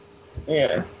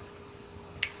 Yeah.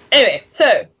 Anyway,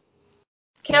 so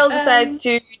Kel decides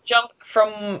to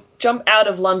jump out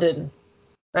of London,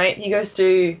 right? He goes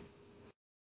to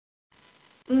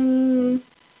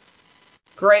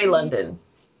Grey London.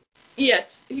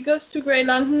 Yes, he goes to Grey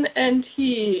London, and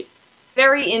he...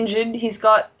 Very injured. He's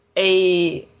got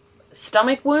a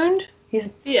stomach wound. He's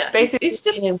basically... He's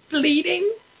just bleeding.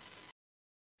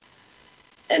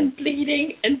 And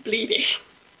bleeding and bleeding.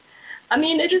 I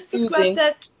mean, it is described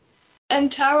that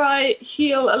Antari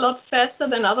heal a lot faster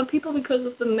than other people because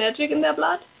of the magic in their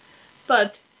blood.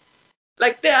 But,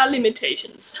 like, there are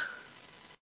limitations.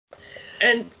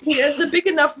 And he has a big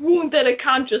enough wound that it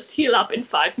can't just heal up in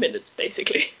 5 minutes,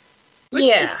 basically. Which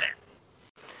is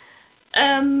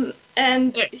bad.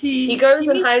 And he goes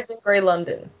and hides in Grey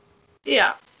London.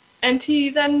 Yeah. And he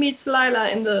then meets Lila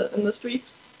in the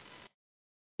streets.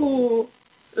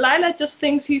 Lila just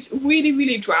thinks he's really,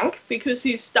 really drunk because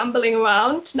he's stumbling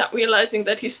around, not realizing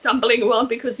that he's stumbling around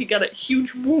because he got a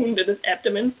huge wound in his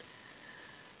abdomen.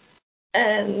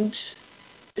 And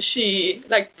she,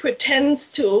 like, pretends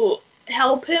to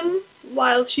help him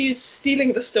while she's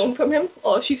stealing the stone from him.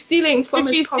 Or she's stealing from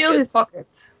his pockets. She steals his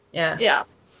pockets. Yeah. Yeah.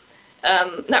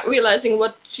 Not realizing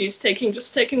what she's taking,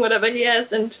 just taking whatever he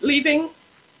has and leaving.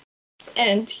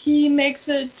 And he makes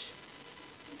it...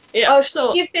 Yeah,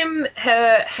 she gives him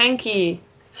her hanky.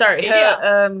 Sorry,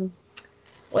 her,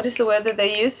 what is the word that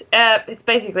they use? It's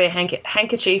basically a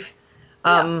handkerchief.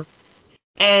 And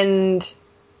I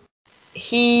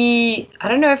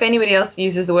don't know if anybody else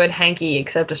uses the word hanky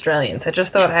except Australians. I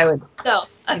just thought I would... No,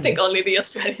 I think only the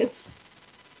Australians.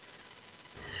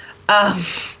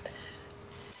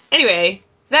 Anyway,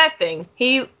 that thing.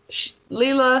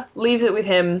 Leela leaves it with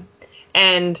him,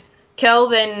 and Kel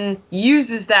then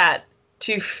uses that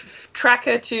to track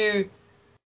her to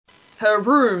her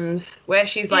rooms, where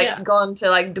she's gone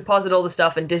to deposit all the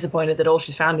stuff and disappointed that all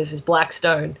she's found is this black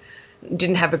stone.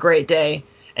 Didn't have a great day,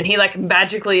 and he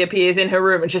magically appears in her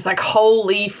room and she's like,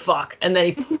 holy fuck, and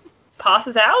then he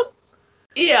passes out.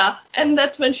 Yeah, and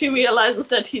that's when she realizes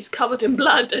that he's covered in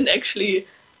blood and actually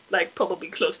like probably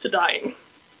close to dying.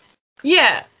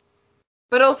 Yeah.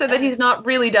 But also that he's not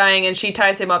really dying and she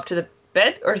ties him up to the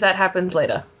bed, or does that happen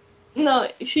later? No,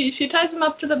 she ties him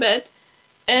up to the bed,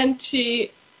 and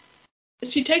she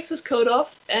takes his coat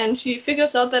off, and she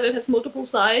figures out that it has multiple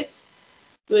sides,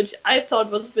 which I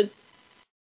thought was a bit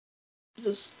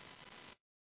just,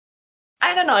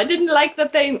 I don't know, I didn't like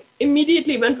that they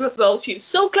immediately went with, well, she's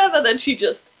so clever that she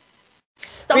just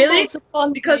stumbles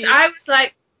upon Because I was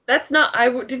like,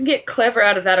 didn't get clever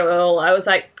out of that at all. I was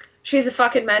like, she's a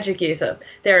fucking magic user.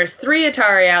 There is 3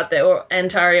 Atari out there, or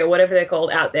Antari, or whatever they're called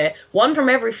out there. One from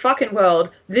every fucking world.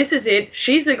 This is it.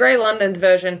 She's the Grey London's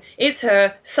version. It's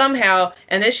her, somehow,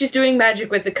 and then she's doing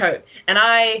magic with the coat. And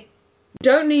I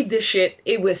don't need this shit.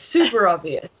 It was super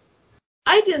obvious.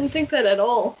 I didn't think that at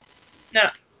all. No.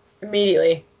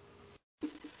 Immediately.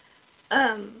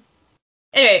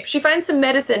 Anyway, she finds some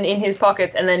medicine in his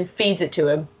pockets and then feeds it to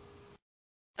him.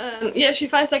 Yeah, she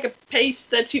finds like a paste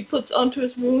that she puts onto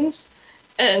his wounds,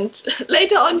 and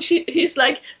later on he's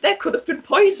like, that could have been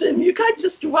poison. You can't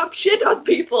just rub shit on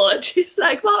people. And she's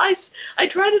like, well, I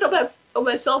tried it on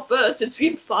myself first. It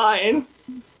seemed fine.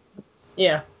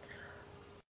 Yeah.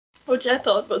 Which I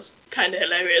thought was kind of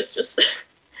hilarious. Just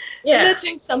yeah.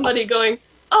 imagining somebody going,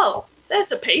 oh,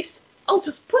 there's a paste. I'll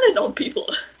just put it on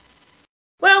people.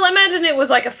 Well, imagine it was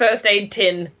like a first aid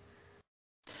tin.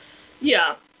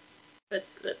 Yeah.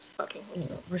 Let's fucking hope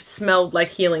so. Or smelled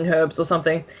like healing herbs or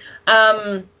something.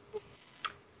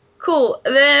 Cool.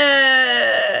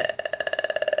 They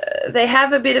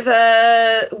have a bit of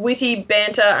a witty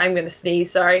banter. I'm going to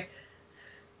sneeze, sorry.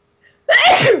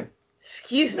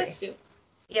 Excuse me. You.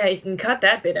 Yeah, you can cut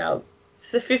that bit out.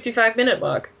 It's the 55-minute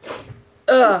mark.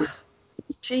 Ugh.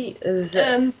 Jesus.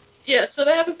 Yeah, so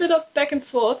they have a bit of back and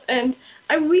forth, and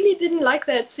I really didn't like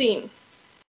that scene.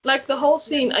 Like, the whole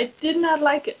scene, I did not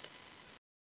like it.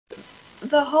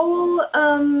 The whole,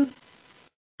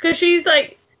 Because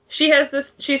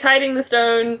she's hiding the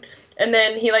stone, and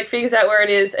then he, like, figures out where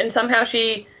it is, and somehow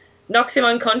she knocks him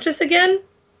unconscious again?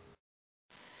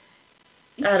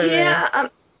 I don't know.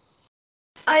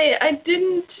 I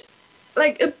didn't,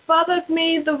 like, it bothered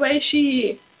me the way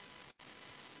she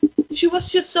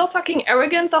was just so fucking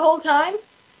arrogant the whole time,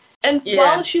 and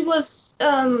while she was,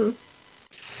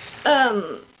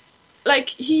 like,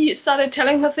 he started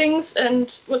telling her things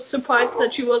and was surprised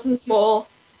that she wasn't more,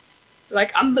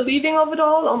 like, unbelieving of it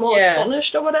all, or more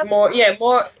astonished or whatever.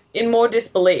 More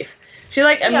disbelief. She,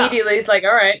 like, immediately is like,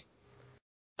 alright.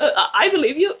 I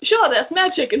believe you. Sure, there's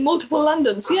magic in multiple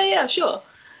Londons. Yeah, sure.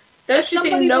 Don't you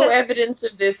see no evidence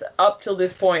of this up till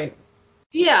this point?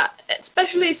 Yeah,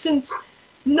 especially since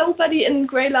nobody in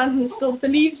Grey London still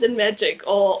believes in magic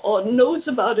or knows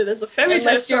about it as a fairy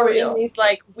tale story. Unless you're in these,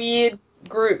 like, weird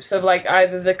groups of, like,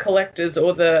 either the collectors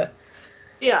or the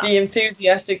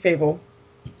enthusiastic people.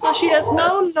 So she has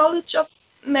no knowledge of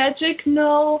magic,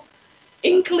 no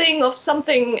inkling of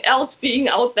something else being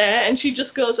out there, and she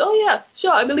just goes, oh yeah,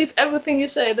 sure, I believe everything you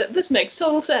say, that this makes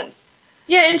total sense.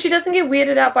 Yeah, and she doesn't get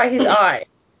weirded out by his eye.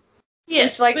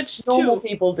 Yes, which normal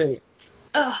people do.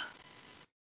 But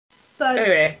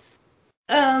anyway.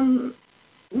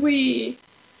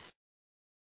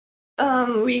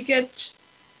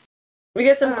 We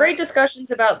get some great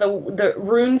discussions about the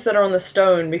runes that are on the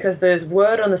stone, because there's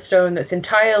word on the stone that's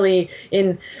entirely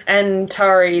in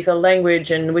Antari, the language,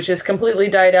 and which is completely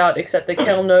died out, except that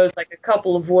Kel knows like a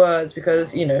couple of words,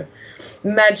 because, you know,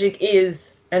 magic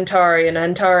is Antari, and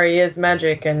Antari is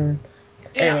magic, and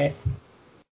anyway.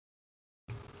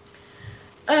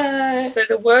 So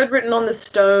the word written on the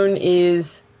stone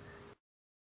is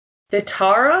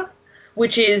Vitara,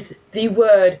 which is the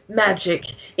word magic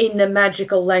in the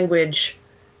magical language.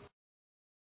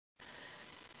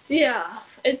 Yeah,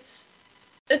 it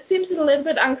seems a little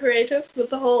bit uncreative with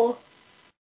the whole,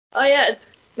 oh yeah,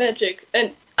 it's magic.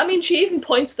 And, I mean, she even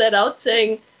points that out,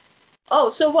 saying, oh,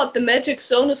 so what, the magic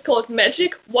stone is called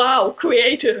magic? Wow,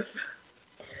 creative.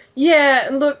 Yeah,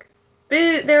 and look,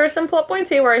 there are some plot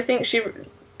points here where I think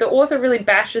the author really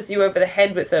bashes you over the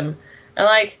head with them. And,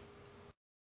 like,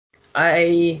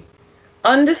 I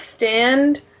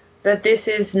understand that this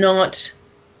is not...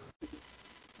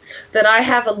 that I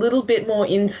have a little bit more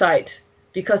insight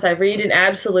because I read an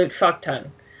absolute fuck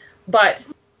ton. But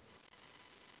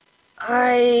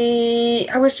I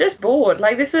was just bored.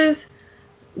 Like, this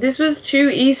was too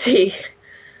easy.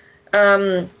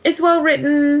 It's well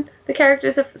written, the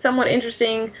characters are somewhat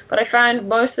interesting, but I find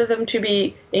most of them to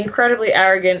be incredibly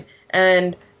arrogant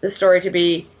and the story to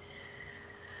be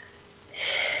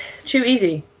too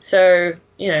easy. So,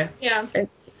 you know. Yeah.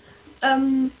 It's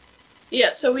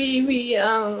so we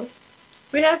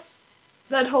have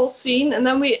that whole scene, and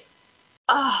then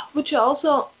which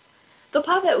also, the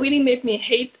part that really made me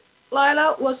hate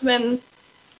Lila was when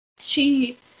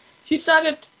she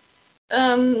started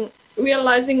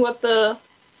realizing what the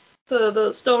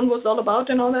stone was all about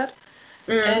and all that,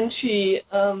 and she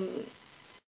she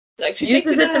takes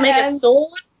uses it it in to her make hand, a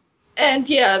sword. and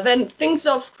then thinks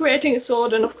of creating a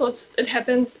sword, and of course it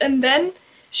happens, and then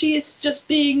she is just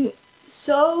being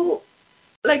so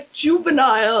like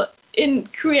juvenile in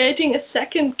creating a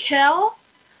second Cal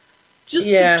just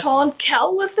to taunt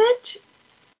Cal with it,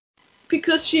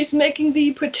 because she's making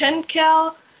the pretend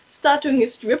Cal start doing a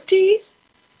striptease.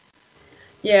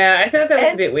 Yeah, I thought that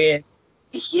was a bit weird.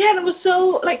 Yeah, and it was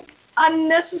so like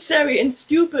unnecessary and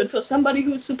stupid for somebody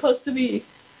who's supposed to be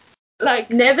like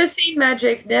never seen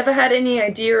magic, never had any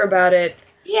idea about it.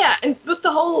 Yeah, and with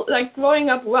the whole like growing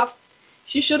up rough,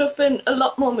 she should have been a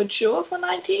lot more mature for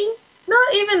 19.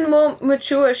 Not even more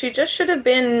mature, she just should have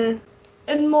been...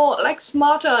 And more like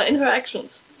smarter in her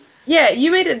actions. Yeah,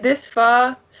 you made it this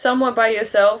far, somewhat by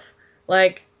yourself,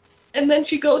 like... And then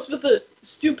she goes with the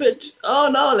stupid, oh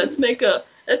no, let's make this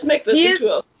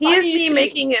into a funny Here's me scene.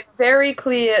 making it very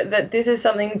clear that this is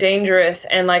something dangerous,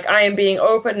 and like I am being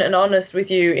open and honest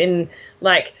with you in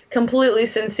like completely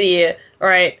sincere,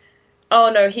 alright?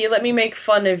 Oh no, here, let me make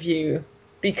fun of you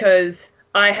because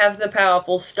I have the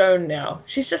powerful stone now.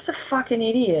 She's just a fucking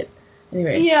idiot.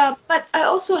 Anyway. Yeah, but I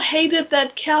also hated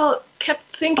that Cal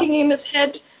kept thinking in his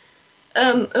head,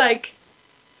 like,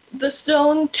 the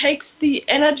stone takes the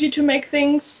energy to make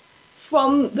things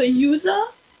from the user.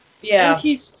 Yeah. And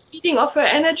he's feeding off her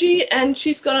energy, and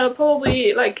she's gonna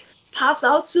probably, like, pass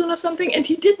out soon or something, and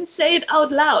he didn't say it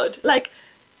out loud. Like,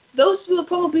 those were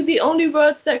probably the only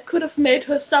words that could have made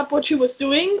her stop what she was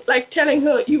doing, like telling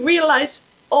her, you realize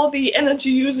all the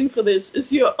energy you're using for this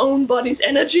is your own body's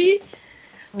energy.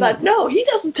 But no, he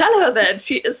doesn't tell her that.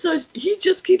 So he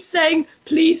just keeps saying,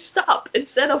 please stop,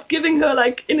 instead of giving her,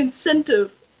 like, an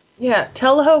incentive. Yeah,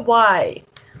 tell her why.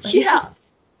 Yeah.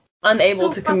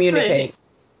 Unable to communicate.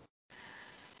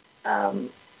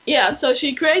 Yeah, so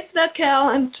she creates that Cal,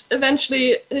 and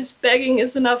eventually his begging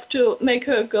is enough to make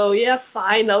her go, yeah,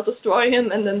 fine, I'll destroy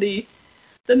him, and then the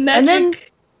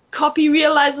magic copy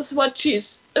realizes what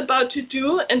she's about to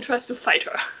do and tries to fight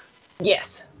her.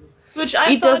 Yes. Which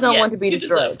I thought, does not want to be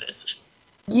destroyed.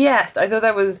 Yes, I thought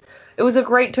it was a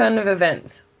great turn of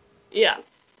events. Yeah.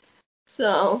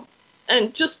 So,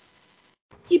 and just,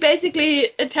 he basically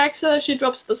attacks her, she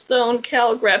drops the stone,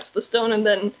 Cal grabs the stone and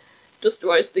then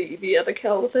destroys the other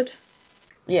Cal with it.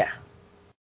 Yeah.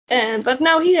 But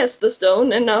now he has the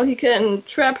stone, and now he can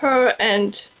trap her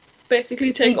and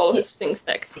basically take all his things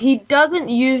back. He doesn't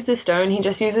use the stone, he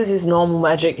just uses his normal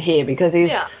magic here because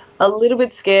he's a little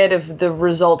bit scared of the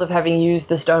result of having used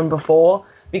the stone before,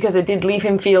 because it did leave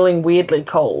him feeling weirdly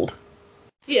cold.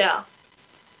 Yeah.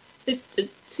 It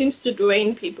seems to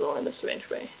drain people in a strange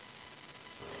way.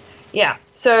 Yeah,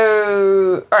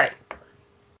 so, alright.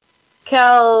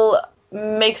 Cal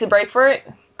makes a break for it.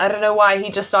 I don't know why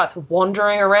he just starts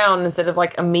wandering around instead of,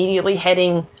 like, immediately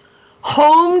heading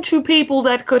home to people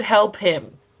that could help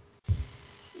him.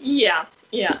 Yeah,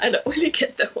 I don't really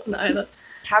get that one either.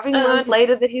 Having learned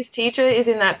later that his teacher is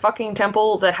in that fucking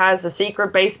temple that has a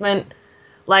secret basement,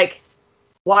 like,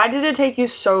 why did it take you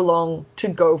so long to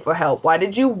go for help? Why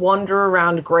did you wander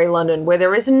around Grey London where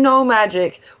there is no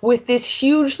magic with this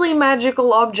hugely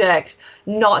magical object,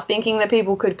 not thinking that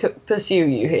people could pursue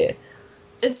you here?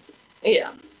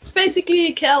 Yeah.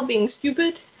 Basically, Cal being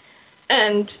stupid,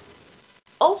 and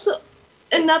also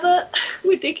another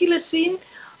ridiculous scene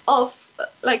of,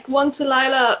 like, once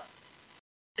Lila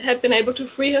had been able to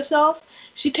free herself,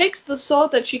 she takes the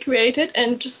sword that she created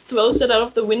and just throws it out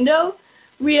of the window,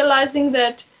 realizing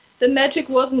that the magic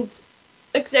wasn't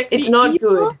exactly it's not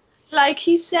evil, good, like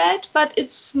he said, but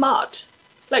it's smart.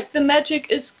 Like, the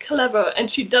magic is clever, and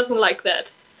she doesn't like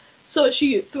that. So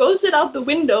she throws it out the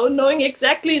window, knowing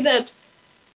exactly that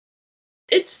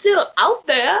it's still out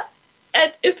there,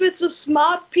 and if it's a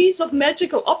smart piece of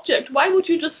magical object, why would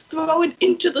you just throw it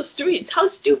into the streets? How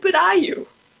stupid are you?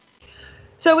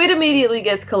 So it immediately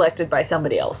gets collected by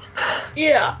somebody else.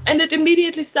 Yeah, and it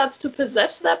immediately starts to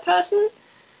possess that person,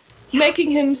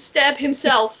 making him stab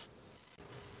himself.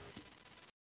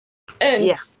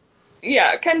 And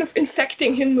yeah, kind of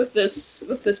infecting him with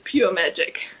this pure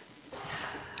magic.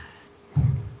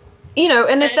 You know,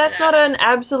 and if that's not an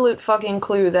absolute fucking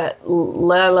clue that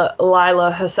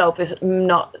Lila herself is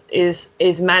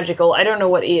magical, I don't know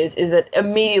what is that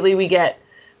immediately we get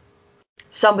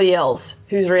somebody else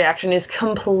whose reaction is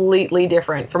completely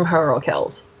different from her or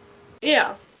Kel's.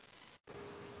 Yeah.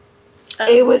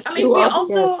 It was too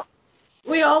obvious.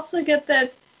 We also get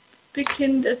that big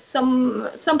hint at some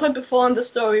point before in the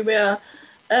story where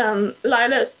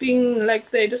Lila is being,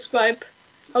 like, they describe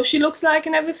how she looks like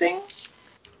and everything.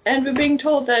 And we're being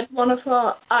told that one of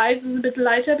her eyes is a bit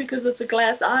lighter because it's a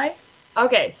glass eye.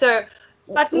 Okay, so...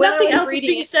 But nothing else is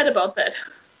being said about that.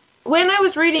 When I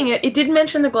was reading it, it didn't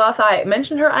mention the glass eye. It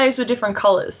mentioned her eyes were different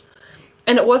colors.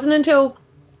 And it wasn't until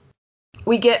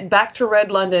we get back to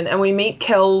Red London and we meet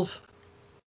Kel's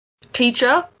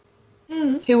teacher,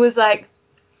 who was like,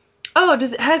 oh,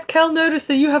 has Kel noticed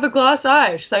that you have a glass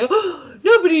eye? She's like, oh,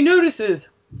 nobody notices.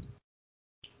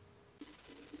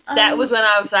 That was when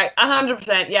I was like,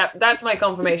 100%, yeah, that's my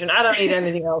confirmation. I don't need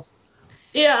anything else.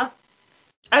 Yeah.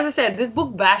 As I said, this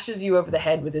book bashes you over the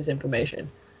head with this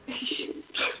information.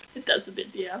 It does a bit,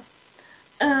 yeah.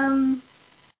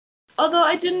 Although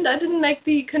I didn't make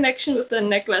the connection with the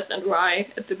necklace and Rye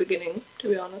at the beginning, to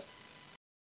be honest.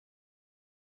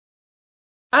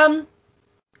 I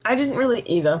didn't really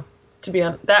either, to be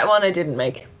honest. That one I didn't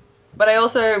make. But I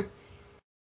also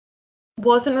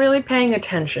wasn't really paying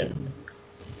attention.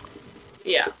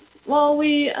 Yeah. Well,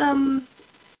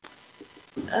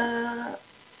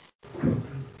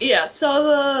 yeah,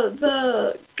 so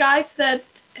the guys that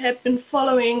had been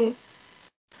following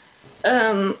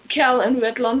Cal and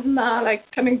Red London are, like,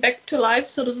 coming back to life,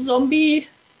 so the zombie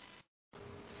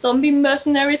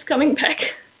mercenaries coming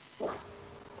back.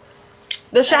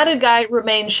 The shattered guy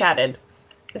remains shattered.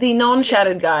 The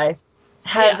non-shattered guy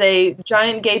has a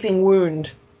giant gaping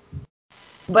wound,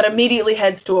 but immediately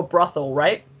heads to a brothel,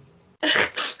 right?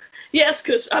 Yes,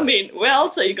 because, I mean, where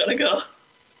else are you gonna go?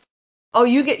 Oh,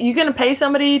 you gonna pay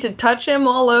somebody to touch him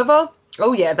all over?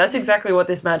 Oh yeah, that's exactly what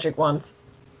this magic wants.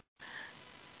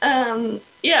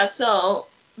 Yeah, so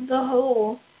the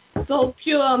whole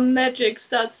pure magic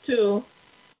starts to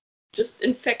just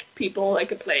infect people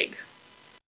like a plague.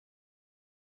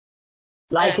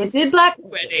 Like and it did Black.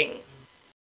 Spreading.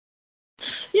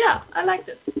 Yeah, I liked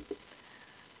it.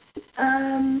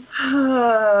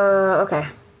 Okay.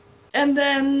 And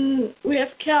then we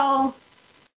have Cal.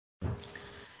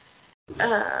 Being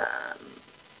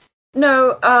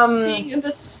in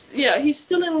this, yeah, he's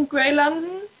still in Grey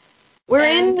London. We're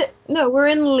in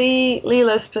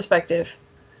Leela's perspective.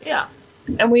 Yeah.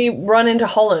 And we run into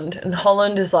Holland, and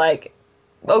Holland is like,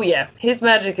 oh yeah, his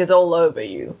magic is all over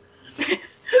you.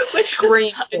 Which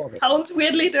Scream for me. Sounds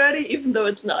weirdly dirty, even though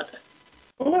it's not.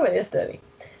 Oh no, it is dirty.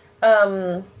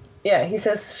 Yeah, he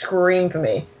says, scream for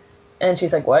me. And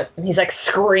she's like, what? And he's like,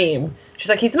 scream. She's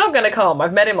like, he's not gonna come.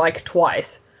 I've met him like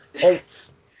twice.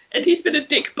 And he's been a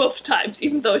dick both times,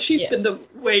 even though she's been the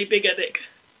way bigger dick.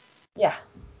 Yeah.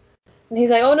 And he's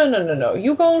like, oh, no.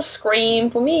 You gonna scream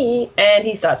for me. And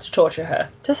he starts to torture her,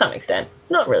 to some extent.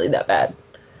 Not really that bad.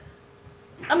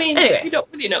 I mean, anyway. You don't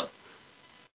really know.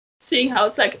 Seeing how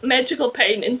it's like magical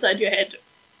pain inside your head.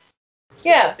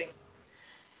 Yeah.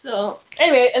 So.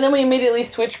 Anyway, and then we immediately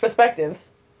switch perspectives.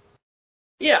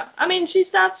 Yeah, I mean, she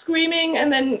starts screaming,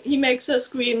 and then he makes her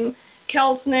scream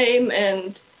Cal's name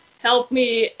and help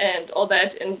me and all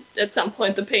that, and at some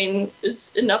point the pain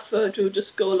is enough for her to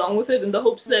just go along with it in the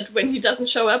hopes that when he doesn't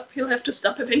show up, he'll have to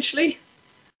stop eventually.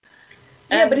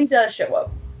 Yeah, but he does show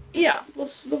up. Yeah, we'll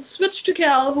switch to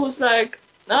Cal, who's like,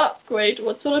 oh, great,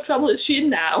 what sort of trouble is she in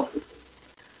now?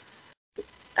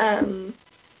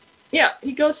 Yeah,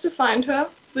 he goes to find her,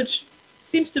 which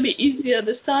seems to be easier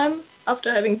this time,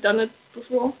 after having done it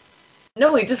before.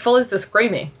 No, he just follows the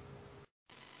screaming.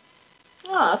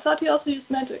 Ah, I thought he also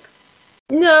used magic.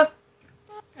 No.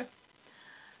 Okay.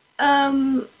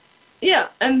 Yeah,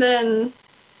 and then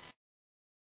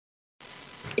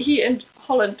he and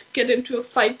Holland get into a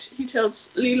fight. He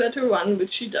tells Leela to run,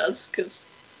 which she does, because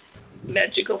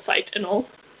magical fight and all.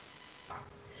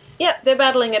 Yeah, they're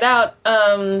battling it out.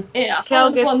 Yeah, Cal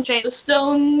Holland wants the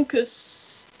stone,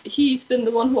 because he's been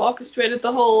the one who orchestrated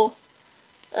the whole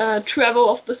travel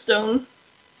of the stone.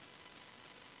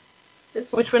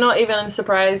 Which we're not even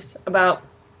surprised about.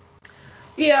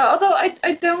 Yeah, although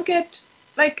I don't get,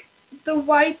 like, the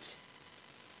white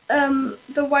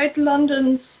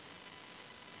London's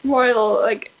royal,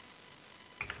 like,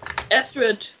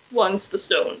 Astrid wants the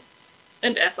stone,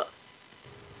 and Athos.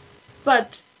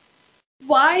 But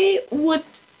why would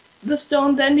the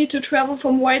stone then need to travel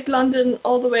from White London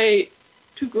all the way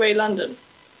to Grey London?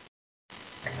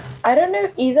 I don't know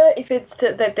either if it's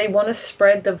that they want to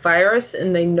spread the virus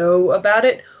and they know about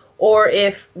it, or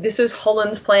if this is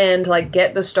Holland's plan to, like,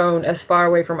 get the stone as far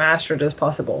away from Astrid as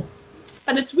possible.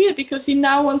 And it's weird because he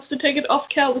now wants to take it off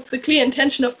Cal with the clear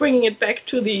intention of bringing it back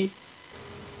to the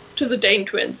Dane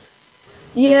twins.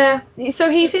 Yeah, so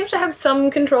he seems to have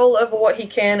some control over what he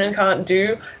can and can't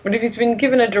do, but if he's been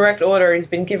given a direct order, he's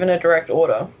been given a direct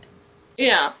order.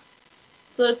 Yeah,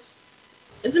 So it's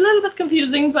a little bit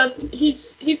confusing, but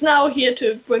he's now here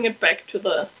to bring it back to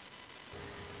the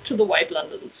White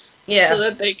Londons, so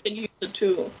that they can use it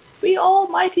to be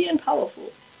almighty and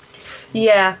powerful.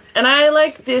 Yeah, and I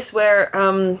like this where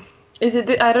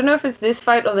I don't know if it's this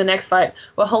fight or the next fight,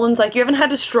 where Holland's like, you haven't had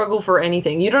to struggle for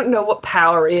anything. You don't know what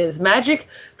power is. Magic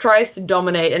tries to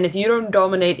dominate, and if you don't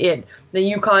dominate it, then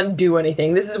you can't do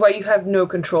anything. This is why you have no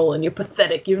control, and you're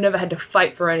pathetic. You've never had to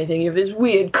fight for anything. You have this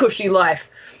weird, cushy life.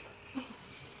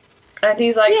 And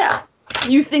he's like, yeah.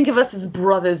 You think of us as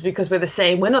brothers because we're the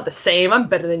same. We're not the same. I'm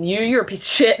better than you. You're a piece of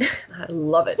shit. I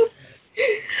love it.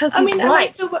 I mean,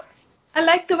 right. I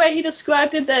like the way he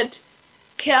described it, that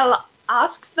Cal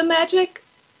asks the magic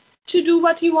to do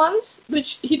what he wants,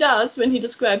 which he does when he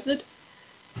describes it,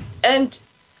 and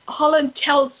Holland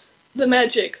tells the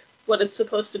magic what it's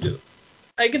supposed to do.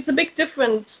 Like, it's a big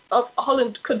difference of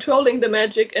Holland controlling the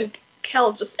magic and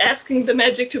Cal just asking the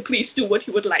magic to please do what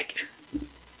he would like.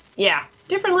 Yeah,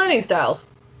 different learning styles.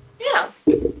 Yeah.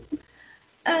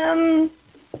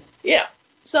 Yeah.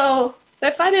 So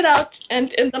they fight it out,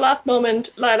 and in the last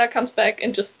moment, Lila comes back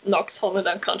and just knocks Holland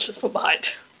unconscious from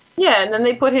behind. Yeah, and then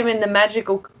they put him in the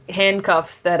magical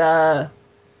handcuffs that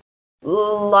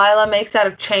Lila makes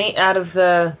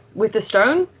with the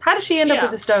stone. How does she end up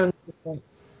with the stone?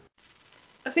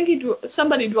 I think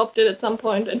somebody dropped it at some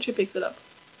point, and she picks it up.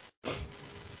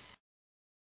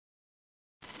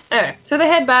 Anyway, so they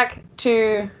head back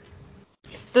to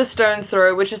the Stone's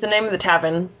Throw, which is the name of the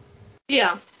tavern.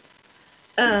 Yeah.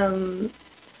 And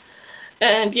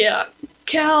yeah,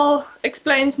 Cal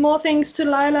explains more things to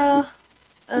Lila.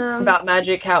 About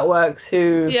magic, how it works,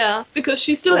 Yeah, because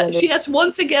she has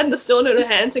once again the stone in her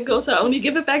hands and goes, I'll only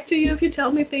give it back to you if you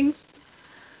tell me things.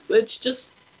 Which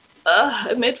just,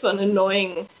 it made for an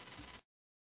annoying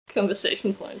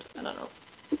conversation point. I don't know.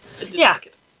 I didn't like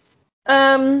it.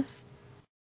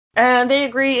 And they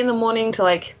agree in the morning to,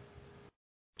 like,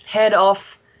 head off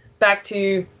back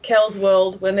to Kel's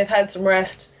world when they've had some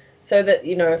rest, so that,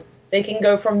 you know, they can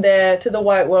go from there to the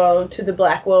white world, to the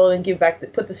black world, and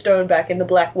put the stone back in the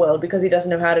black world, because he doesn't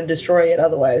know how to destroy it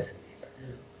otherwise.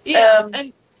 Yeah,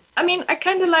 and, I mean, I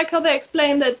kind of like how they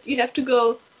explain that you have to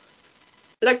go,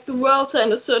 like, the worlds are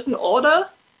in a certain order,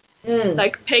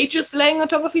 like pages laying on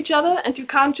top of each other, and you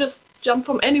can't just jump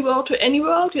from any world to any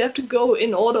world. You have to go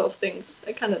in order of things.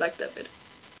 I kind of like that bit.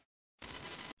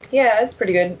 Yeah, it's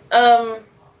pretty good.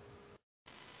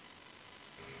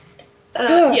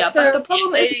 Yeah, but the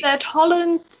problem is that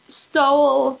Holland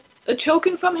stole a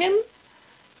token from him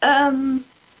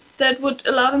that would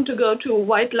allow him to go to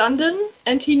White London,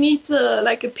 and he needs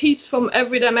a piece from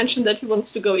every dimension that he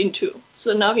wants to go into.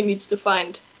 So now he needs to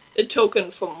find a token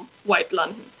from White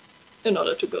London in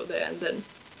order to go there, and then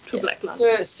to Black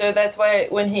London. So that's why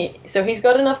he's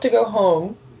got enough to go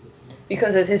home,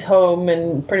 because it's his home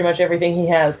and pretty much everything he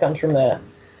has comes from there.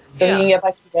 So he can get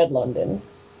back to Red London.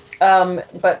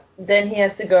 But then he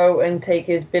has to go and take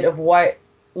his bit of White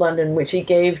London, which he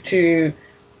gave to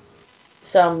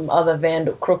some other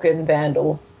crooked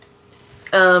vandal.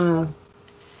 And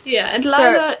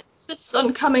Lila insists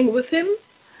on coming with him.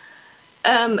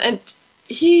 And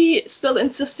he, still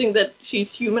insisting that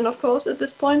she's human, of course, at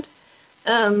this point,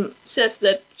 says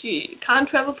that she can't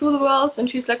travel through the worlds, and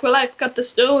she's like, well, I've got the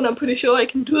stone, I'm pretty sure I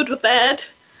can do it with that.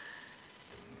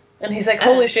 And he's like,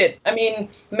 holy shit, I mean,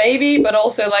 maybe, but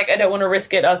also, like, I don't want to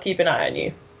risk it, I'll keep an eye on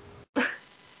you.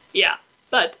 Yeah,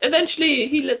 but eventually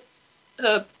he lets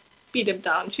her beat him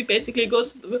down. She basically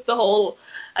goes with the whole,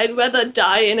 I'd rather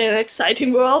die in an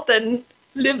exciting world than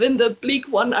live in the bleak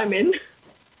one I'm in.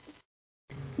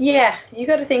 Yeah, you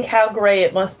gotta think how grey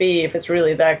it must be if it's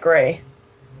really that grey.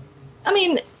 I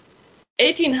mean,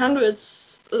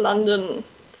 1800s London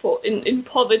in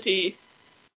poverty,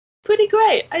 pretty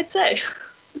grey, I'd say.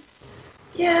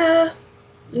 Yeah.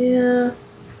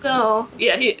 So,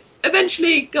 yeah, he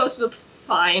eventually goes with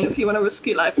fine. If you want to risk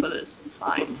your life for this,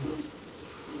 fine.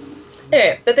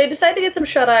 Yeah, but they decide to get some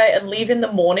shut-eye and leave in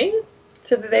the morning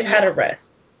so that they've had a rest.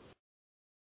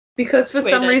 Because for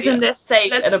some reason they're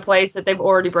safe at a place that they've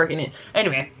already broken in.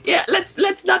 Anyway. Yeah,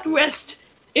 let's not rest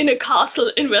in a castle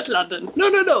in Red London.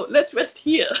 No, let's rest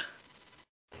here.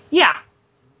 Yeah.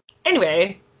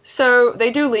 Anyway, so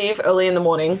they do leave early in the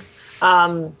morning.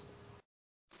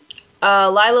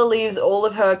 Lila leaves all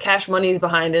of her cash monies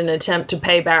behind in an attempt to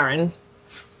pay Baron.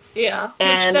 Yeah, which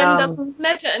then doesn't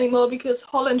matter anymore because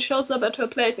Holland shows up at her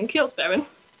place and kills Baron.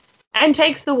 And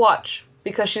takes the watch,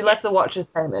 because she left the watch as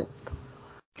payment.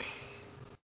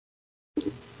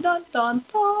 Dun dun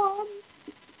dun.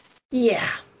 Yeah.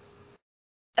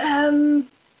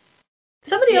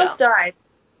 Somebody else died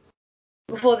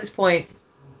before this point.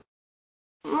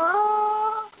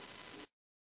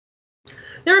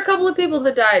 There are a couple of people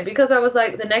that died because I was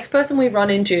like, the next person we run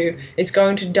into is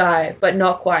going to die, but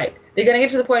not quite. They're going to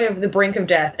get to the point of the brink of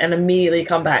death and immediately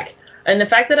come back. And the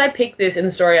fact that I picked this in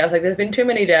the story, I was like, there's been too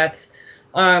many deaths.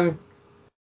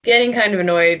 Getting kind of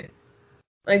annoyed.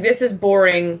 Like, this is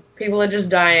boring. People are just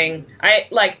dying. I,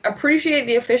 like, appreciate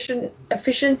the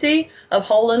efficiency of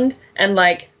Holland and,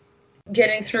 like,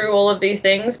 getting through all of these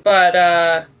things, but,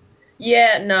 I'm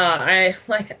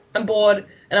bored,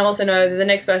 and I also know that the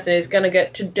next person is going to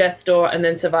get to death's door and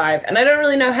then survive. And I don't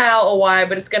really know how or why,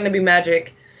 but it's going to be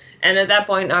magic. And at that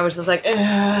point, I was just like,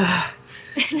 ugh.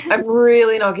 I'm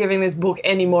really not giving this book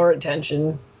any more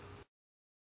attention.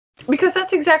 Because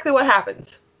that's exactly what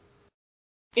happens.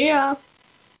 Yeah.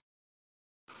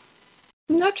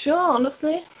 Not sure,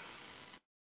 honestly.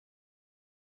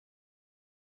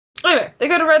 Anyway, they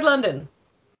go to Red London.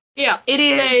 Yeah. It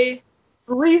is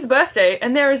Bree's birthday,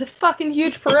 and there is a fucking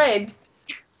huge parade.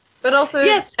 But also,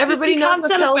 yes, everybody knows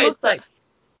what Kel looks like.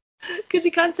 Because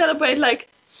you can't celebrate, like,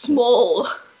 small.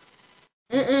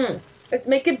 Let's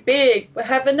make it big. We're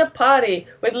having a party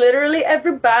with literally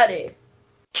everybody.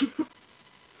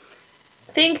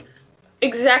 Think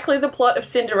exactly the plot of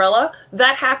Cinderella.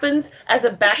 That happens as a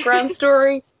background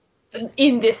story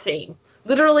in this scene.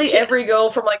 Literally every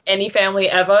girl from, like, any family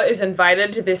ever is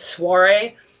invited to this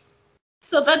soiree.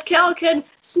 So that Kel can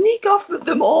sneak off with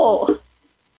them all.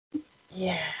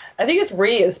 Yeah. I think it's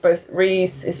Rhys is supposed to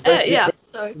be. Yeah,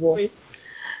 sorry. Rhys.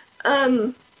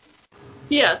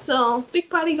 Yeah, so big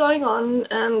party going on,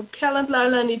 and Kel and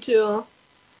Lila need to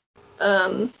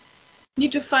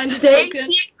find a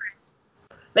token.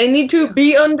 They need to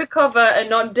be undercover and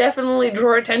not definitely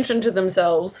draw attention to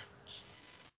themselves.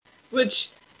 Which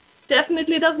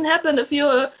definitely doesn't happen if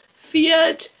you're a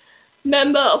feared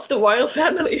member of the royal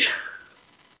family.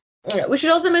 Yeah, we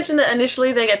should also mention that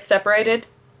initially they get separated.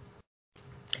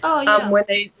 Oh yeah.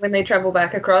 When they travel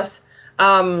back across.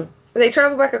 They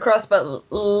travel back across, but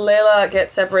Layla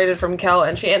gets separated from Kel,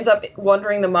 and she ends up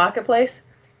wandering the marketplace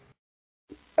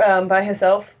by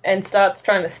herself and starts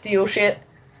trying to steal shit.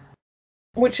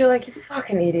 Which you're like, you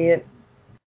fucking idiot.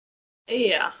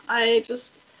 Yeah, I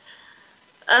was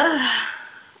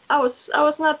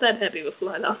not that happy with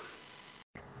Lila.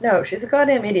 No, she's a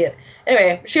goddamn idiot.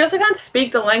 Anyway, she also can't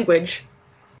speak the language.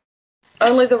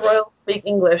 Only the royals speak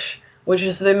English, which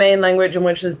is the main language in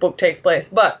which this book takes place.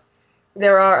 But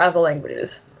there are other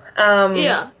languages.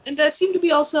 Yeah, and there seem to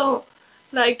be also,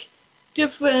 like,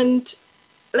 different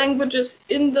languages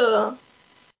in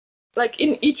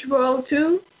each world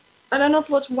too. I don't know if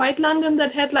it was White London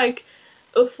that had, like,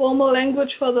 a formal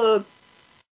language for the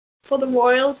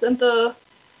royals and the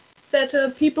better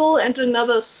people, and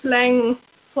another slang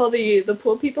for the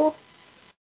poor people.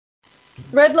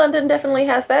 Red London definitely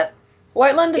has that.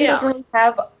 White London doesn't really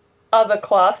have other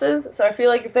classes, so I feel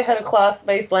like if they had a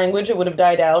class-based language, it would have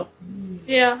died out.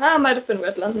 Yeah, might have been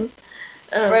Red London.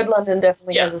 Red London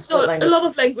definitely has a split language. A lot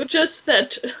of languages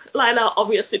that Lila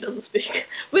obviously doesn't speak,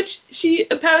 which she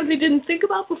apparently didn't think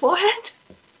about beforehand.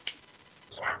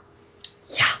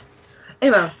 Yeah.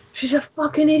 Anyway, she's a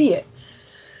fucking idiot.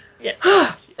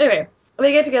 Yeah. Anyway,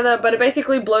 they get together, but it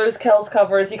basically blows Kel's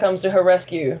cover as he comes to her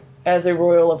rescue as a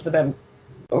royal of the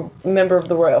member of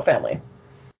the royal family.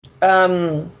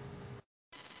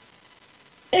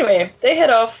 Anyway, they head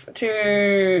off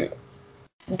to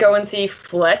go and see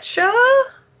Fletcher,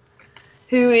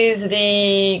 who is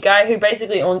the guy who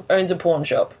basically owns a pawn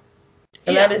shop.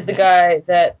 And that is the guy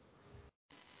that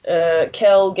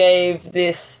Kel gave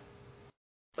this...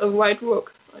 A white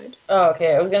rook, right? Oh,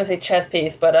 okay. I was going to say chess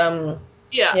piece, but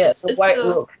it's a white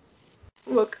rook.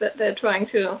 Rook that they're trying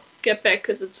to get back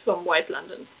because it's from White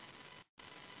London.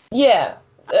 Yeah.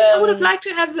 I would have liked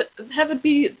to have it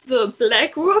be the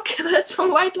black rook that's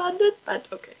from White London, but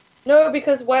okay. No,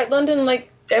 because White London, like,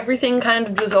 everything kind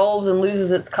of dissolves and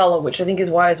loses its color, which I think is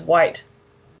why it's white.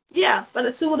 Yeah, but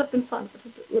it still would have been fun if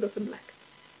it would have been black.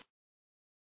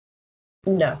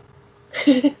 No.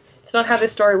 It's not how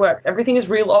this story works. Everything is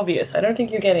real obvious. I don't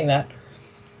think you're getting that.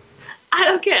 I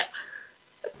don't care.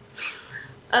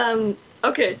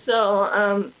 Okay,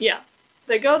 so,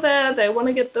 they go there, they want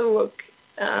to get the rook.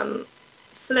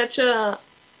 Fletcher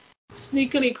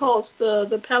sneakily calls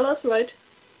the palace, right?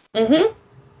 Mm-hmm.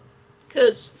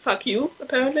 Because fuck you,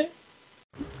 apparently.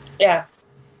 Yeah.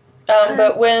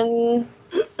 But when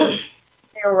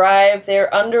they arrive,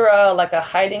 they're under a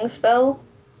hiding spell.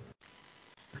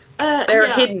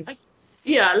 They're hidden.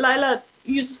 Lila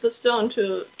uses the stone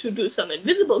to do some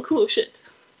invisible cool shit.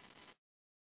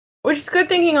 Which is good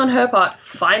thinking on her part,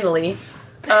 finally.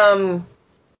 Yeah.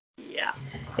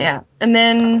 Yeah. And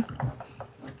then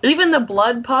even the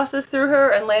blood passes through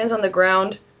her and lands on the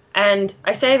ground. And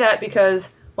I say that because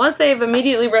once they've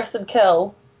immediately arrested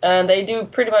Kel, and they do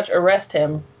pretty much arrest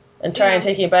him and try and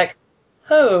take him back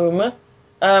home,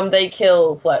 they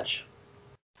kill Fletch.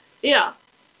 Yeah.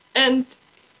 And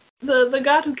the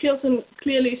guard who kills him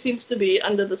clearly seems to be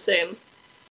under the same,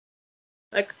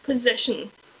 like,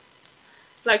 possession.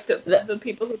 Like the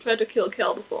people who tried to kill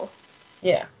Kel before.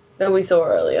 Yeah, that we saw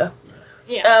earlier.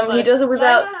 Yeah. He does it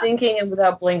without Lila, thinking and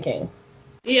without blinking.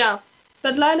 Yeah.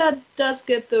 But Lila does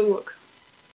get the rook.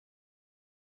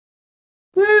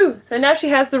 Woo! So now she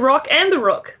has the rock and the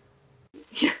rook.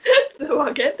 The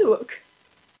rock and the rook.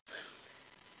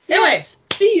 Anyway, Yes,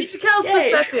 thieves. into Kel's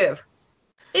Yay. perspective.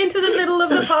 Into the middle of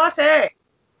the party.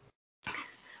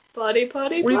 Party.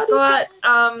 We've got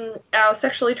our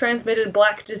sexually transmitted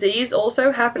black disease also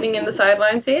happening in the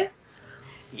sidelines here.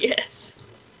 Yes.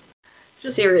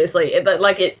 Seriously,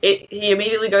 he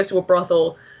immediately goes to a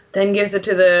brothel, then gives it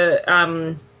to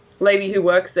the lady who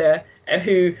works there,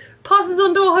 who passes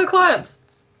on to all her clients.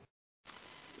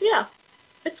 Yeah,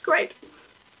 it's great.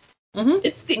 Mm-hmm.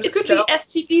 It's the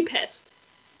STD pest.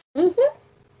 Mm-hmm.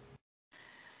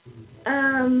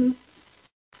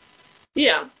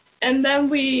 Yeah, and then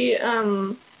we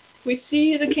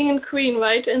see the king and queen,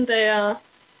 right? And they are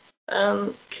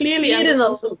clearly under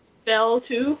some sort of spell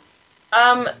too.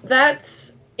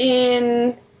 That's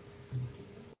in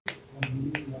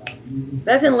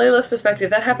Layla's perspective.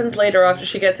 That happens later after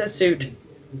she gets her suit.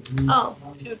 Oh,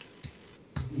 shoot.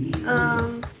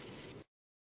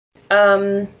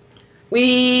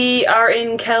 We are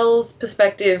in Kel's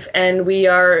perspective, and we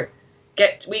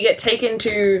get taken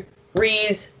to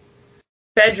Rhee's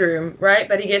bedroom, right?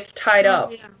 But he gets tied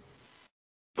up. Yeah.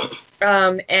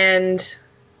 And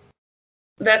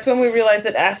that's when we realize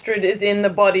that Astrid is in the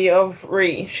body of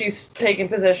Rhee. She's taken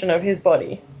possession of his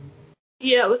body.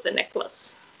 Yeah, with the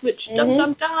necklace, which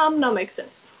now makes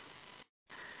sense.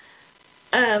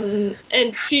 And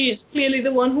she's clearly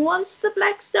the one who wants the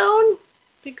black stone,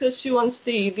 because she wants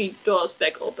the doors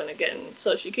back open again,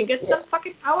 so she can get some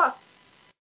fucking power.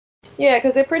 Yeah,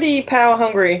 because they're pretty power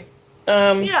hungry.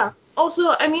 Yeah.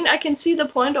 Also, I mean, I can see the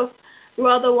point of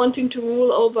rather wanting to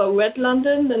rule over Red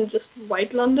London than just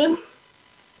White London.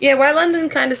 Yeah, White London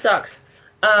kind of sucks.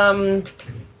 You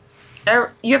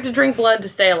have to drink blood to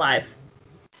stay alive.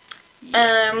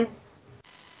 Yeah.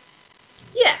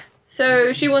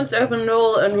 So she wants to open it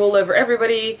all and rule over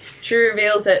everybody. She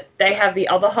reveals that they have the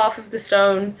other half of the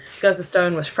stone because the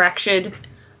stone was fractured.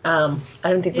 I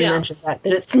don't think we mentioned that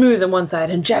it's smooth on one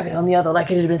side and jagged on the other, like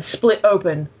it had been split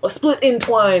open or split in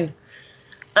twine.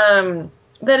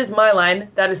 That is my line.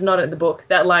 That is not in the book.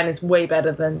 That line is way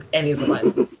better than any of the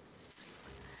lines.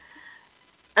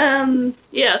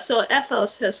 Yeah, so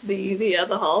Athos has the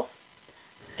other half.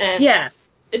 And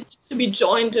it needs to be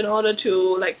joined in order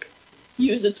to, like,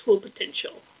 use its full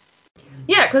potential.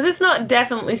 Yeah, because it's not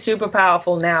definitely super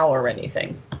powerful now or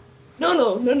anything.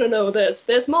 No.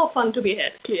 There's more fun to be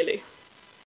had, clearly.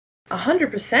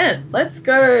 100%. Let's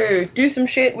go do some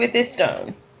shit with this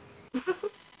stone.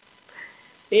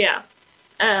 Yeah.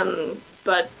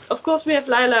 But, of course, we have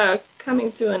Lila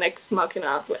coming to an Ex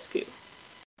Machina rescue.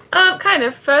 Kind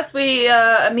of. First, we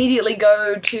immediately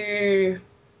go to...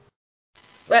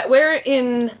 We're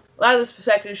in Lila's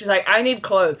perspective. She's like, I need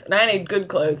clothes, and I need good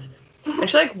clothes. And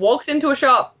she, like, walks into a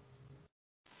shop.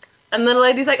 And then the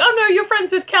lady's like, oh, no, you're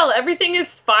friends with Kel. Everything is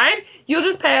fine. You'll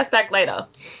just pay us back later.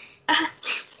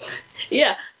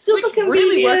 Yeah, super Which convenient.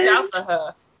 really worked out for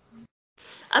her.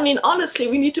 I mean, honestly,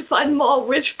 we need to find more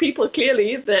rich people,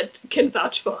 clearly, that can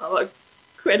vouch for our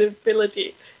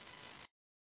credibility.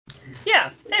 Yeah,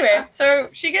 anyway, so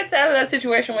she gets out of that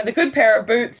situation with a good pair of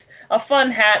boots, a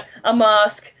fun hat, a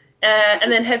mask,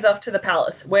 and then heads off to the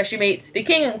palace, where she meets the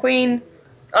king and queen.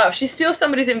 Oh, she steals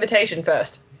somebody's invitation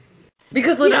first.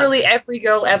 Because literally every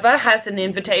girl ever has an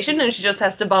invitation, and she just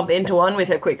has to bump into one with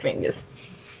her quick fingers.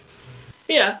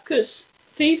 Yeah, because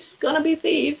thieves gonna be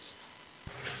thieves.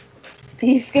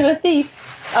 Thieves gonna thief.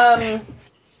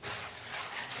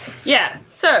 Yeah,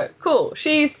 so, cool.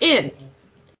 She's in.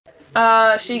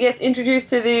 She gets introduced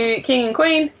to the king and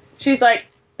queen. She's like,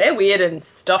 they're weird and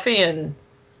stuffy and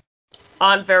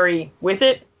aren't very with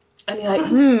it. And you're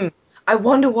like, I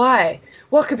wonder why.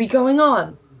 What could be going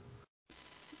on?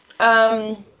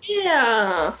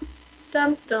 Yeah.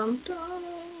 Dum.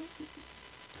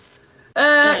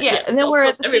 Yeah, and then we're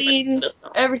at the scene.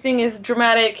 Everything is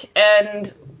dramatic,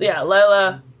 and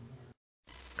Layla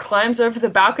climbs over the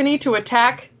balcony to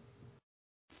attack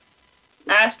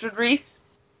Astrid Rhee.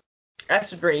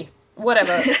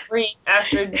 Whatever. Rhee,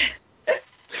 Astrid.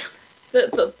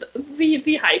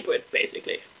 The hybrid,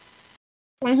 basically.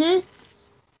 Mm-hmm.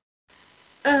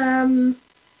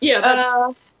 Yeah,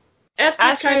 but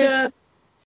Astrid kind of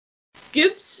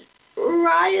gives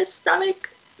Rai a stomach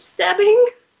stabbing.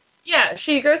 Yeah,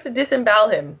 she goes to disembowel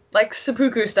him, like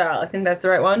seppuku style. I think that's the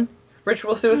right one.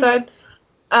 Ritual suicide.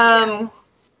 Yeah,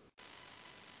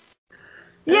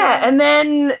 and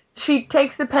then she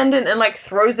takes the pendant and like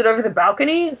throws it over the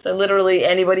balcony, so literally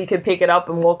anybody could pick it up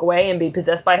and walk away and be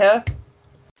possessed by her.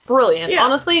 Brilliant. Yeah.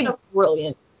 Honestly,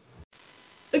 brilliant.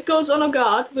 It goes on a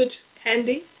guard, which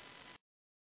handy.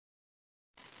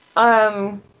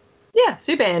 Yeah,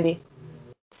 super handy.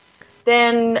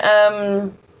 Then,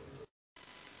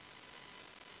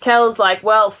 Kel's like,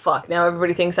 well, fuck, now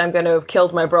everybody thinks I'm going to have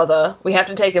killed my brother. We have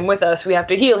to take him with us. We have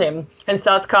to heal him. And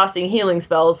starts casting healing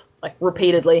spells, like,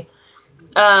 repeatedly.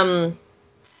 But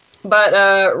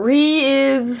Ree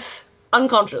is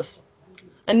unconscious.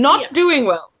 And not doing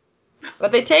well.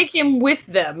 But they take him with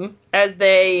them as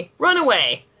they run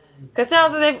away. Because now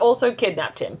that they've also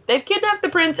kidnapped him. They've kidnapped the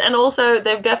prince, and also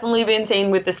they've definitely been seen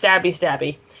with the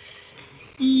stabby.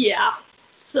 Yeah.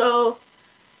 So,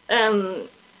 Kel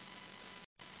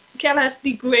has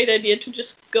the great idea to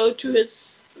just go to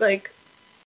his, like,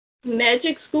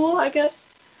 magic school, I guess.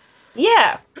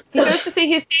 Yeah. He goes to see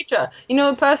his teacher. You know,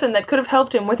 a person that could have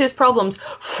helped him with his problems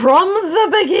from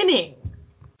the beginning.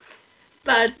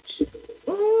 But,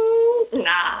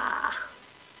 nah.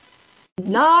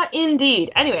 Nah,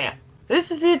 indeed. Anyway,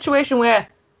 this is a situation where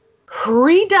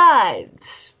Ree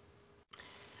dies.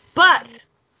 But,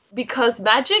 because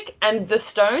magic and the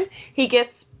stone, he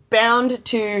gets bound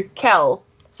to Kel.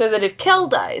 So that if Kel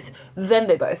dies, then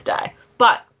they both die.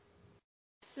 But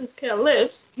since Kel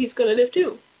lives, he's gonna live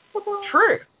too.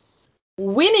 True.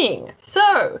 Winning.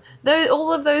 So,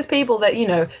 all of those people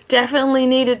that, definitely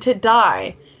needed to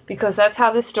die, because that's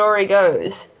how this story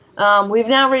goes. We've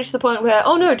now reached the point where,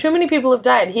 oh no, too many people have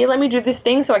died. Here, let me do this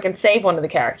thing so I can save one of the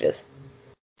characters.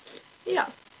 Yeah.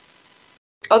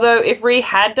 Although, if Ree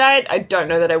had died, I don't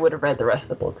know that I would have read the rest of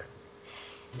the book.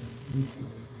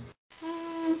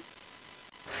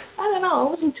 I don't know, I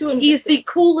wasn't too invested. He's the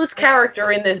coolest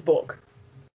character in this book.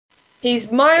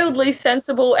 He's mildly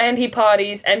sensible, and he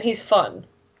parties, and he's fun.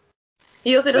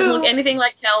 He also doesn't look anything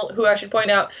like Kel, who I should point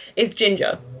out is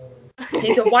ginger.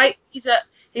 He's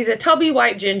a tubby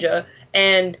white ginger,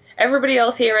 and everybody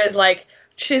else here is like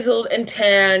chiseled and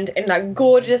tanned and like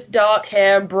gorgeous dark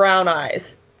hair, brown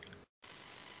eyes.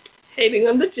 Hating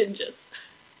on the gingers.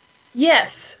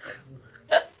 Yes.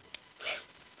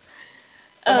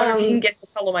 I wonder if you can guess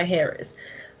what color my hair is.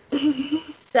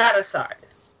 That aside.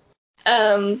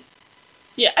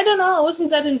 Yeah, I don't know. I wasn't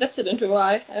that invested into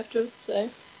Rai, I have to say.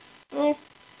 I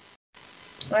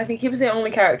think he was the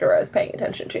only character I was paying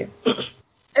attention to.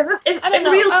 I don't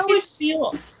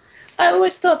know. I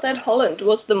always thought that Holland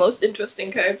was the most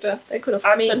interesting character. They could have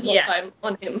spent more time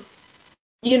on him.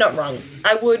 You're not wrong.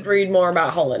 I would read more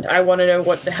about Holland. I want to know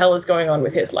what the hell is going on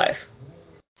with his life.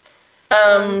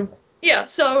 Yeah,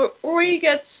 so Rui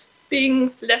gets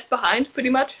being left behind, pretty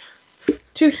much.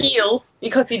 To heal,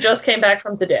 because he just came back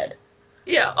from the dead.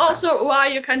 Yeah, also, why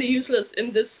you're kind of useless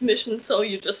in this mission, so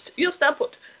you're stay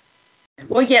put.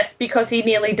 Well, yes, because he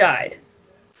nearly died.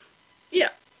 Yeah.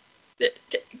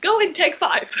 Go and take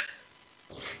 5.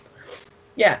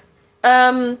 Yeah.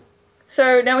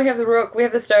 So now we have the rook, we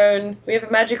have the stone, we have a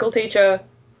magical teacher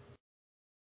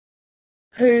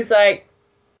who's like,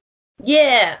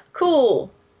 yeah, cool.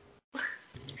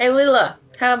 Hey Lila,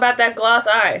 how about that glass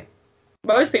eye?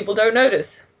 Most people don't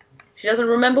notice. She doesn't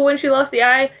remember when she lost the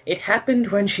eye. It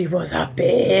happened when she was a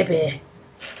baby.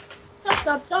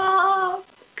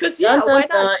 Because, why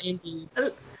not? Indeed.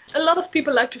 A lot of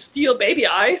people like to steal baby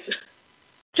eyes.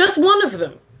 Just one of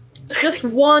them. Just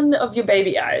one of your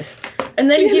baby eyes. And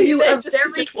then give you a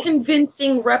very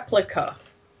convincing replica.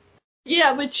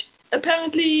 Yeah, which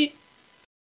apparently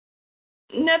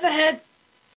never had...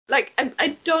 Like,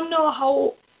 I don't know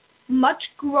how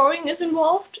much growing is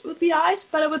involved with the eyes,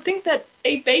 but I would think that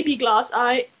a baby glass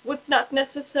eye would not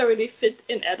necessarily fit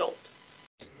an adult.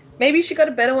 Maybe she got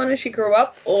a better one as she grew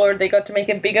up, or they got to make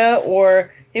it bigger,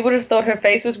 or he would have thought her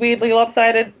face was weirdly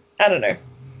lopsided. I don't know.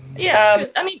 Yeah,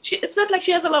 because, it's not like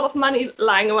she has a lot of money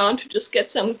lying around to just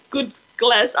get some good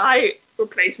glass eye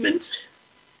replacements.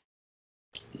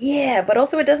 Yeah, but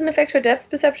also it doesn't affect her depth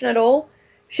perception at all.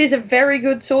 She's a very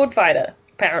good sword fighter,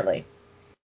 apparently.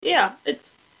 Yeah,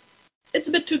 it's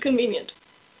a bit too convenient.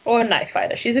 Or a knife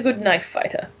fighter. She's a good knife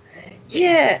fighter.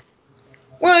 Yeah.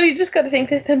 Well, you just gotta think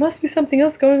that there must be something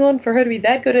else going on for her to be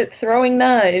that good at throwing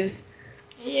knives.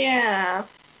 Yeah.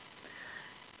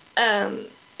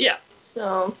 Yeah,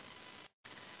 so...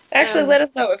 Actually, let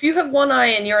us know. If you have one eye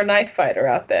and you're a knife fighter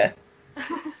out there,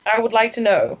 I would like to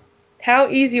know. How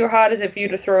easy or hard is it for you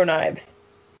to throw knives?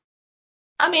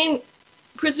 I mean,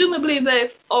 presumably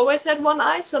they've always had one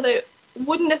eye, so they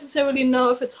wouldn't necessarily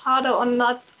know if it's harder or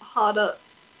not harder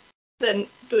than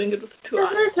doing it with two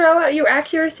Doesn't eyes. it throw out your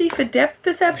accuracy for depth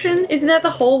perception? Isn't that the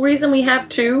whole reason we have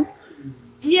two?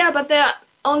 Yeah, but they're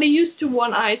only used to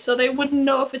one eye, so they wouldn't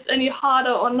know if it's any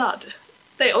harder or not.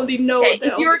 They only know Okay, their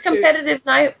if own you're a experience.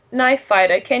 competitive knife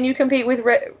fighter, can you compete with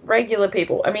regular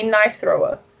people? I mean, knife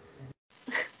thrower.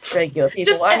 Regular people.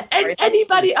 Just I'm sorry.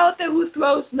 anybody out there who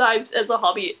throws knives as a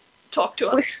hobby, talk to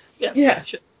us. Yeah.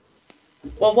 Questions.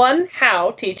 Well, one,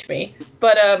 how? Teach me.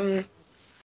 But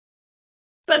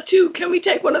But two, can we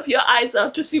take one of your eyes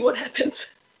out to see what happens?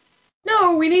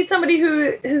 no, we need somebody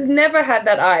who has never had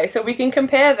that eye, so we can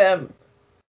compare them.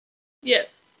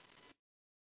 Yes.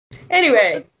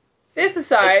 Anyway, this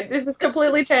aside, this is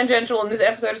completely tangential, and this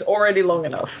episode is already long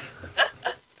enough.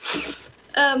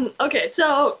 Okay,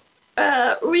 so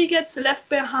Ree gets left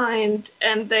behind,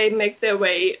 and they make their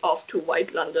way off to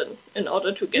White London in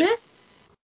order to get.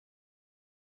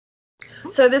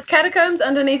 So there's catacombs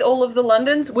underneath all of the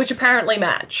Londons, which apparently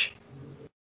match.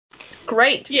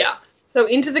 Great. Yeah. So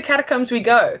into the catacombs we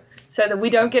go, so that we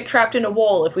don't get trapped in a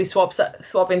wall if we swap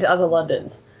into other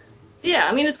Londons. Yeah,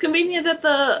 I mean, it's convenient that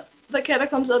the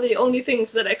catacombs are the only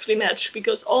things that actually match,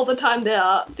 because all the time there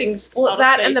are things out of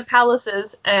place. And the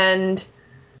palaces and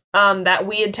that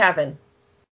weird tavern.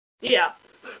 Yeah.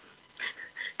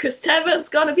 Because taverns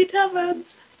gonna be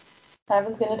taverns.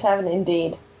 Tavern's gonna tavern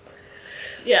indeed.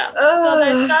 Yeah. So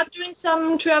they start doing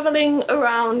some traveling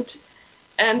around,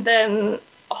 and then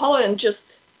Holland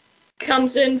just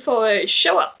comes in for a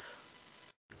show up.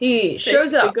 He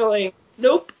shows up. Going,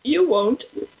 nope, you won't.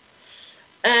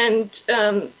 And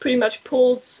pretty much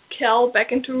pulls Cal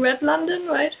back into Red London,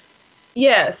 right?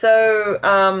 Yeah, so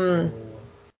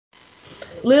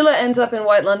Lila ends up in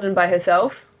White London by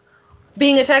herself,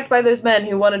 being attacked by those men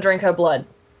who want to drink her blood.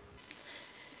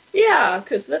 Yeah,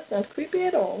 because that's not creepy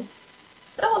at all.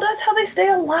 Oh, that's how they stay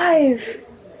alive.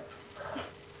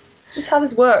 Just how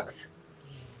this works.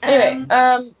 Anyway,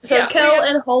 Kel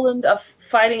and Holland are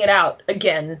fighting it out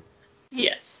again.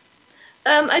 Yes.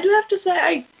 I do have to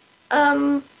say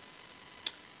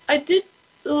I did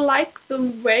like the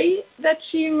way that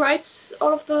she writes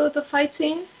all of the fight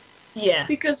scenes. Yeah.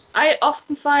 Because I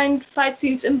often find fight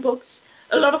scenes in books,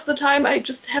 a lot of the time I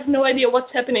just have no idea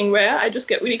what's happening where. I just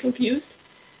get really confused.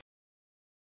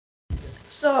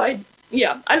 So I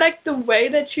like the way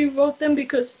that she wrote them,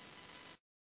 because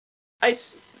I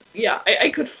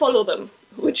could follow them,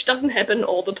 which doesn't happen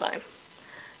all the time.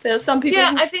 There are some people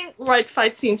who write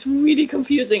fight scenes really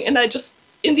confusing, and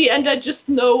in the end, I just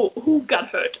know who got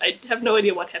hurt. I have no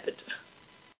idea what happened.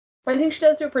 I think she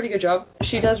does do a pretty good job.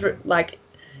 She does,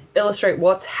 illustrate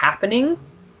what's happening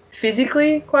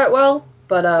physically quite well,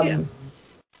 but I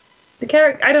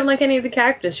don't like any of the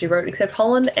characters she wrote except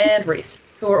Holland and Reese,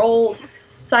 who are all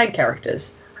side characters.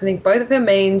 I think both of her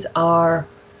mains are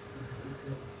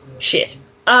shit.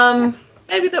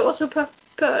 Maybe that was maybe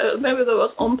that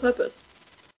was on purpose.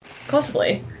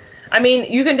 Possibly. I mean,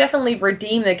 you can definitely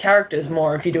redeem the characters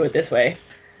more if you do it this way.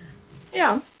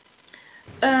 Yeah.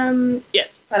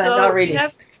 Yes. But so I'm not reading. We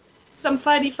have some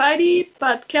fighty,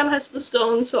 but Cal has the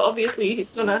stone, so obviously he's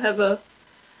gonna have the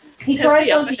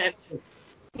upper hand.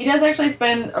 He does actually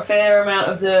spend a fair amount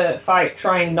of the fight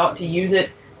trying not to use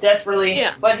it desperately,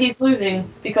 but he's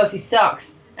losing because he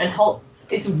sucks, and Hulk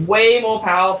is way more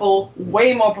powerful,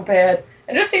 way more prepared,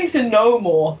 and just seems to know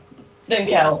more than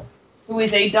Cal, who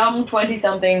is a dumb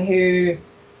 20-something who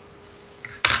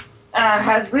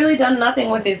has really done nothing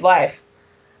with his life.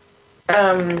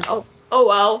 Oh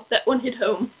wow, that one hit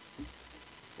home.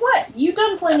 What? You've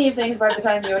done plenty of things by the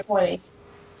time you were 20.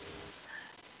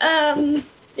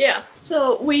 Yeah,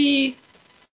 so we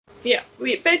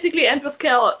basically end with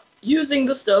Cal using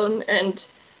the stone and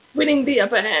winning the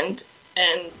upper hand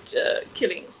and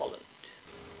killing Holland.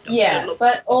 Yeah,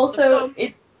 but also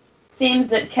it seems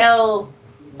that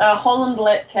Holland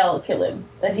let Cal kill him,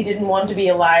 that he didn't want to be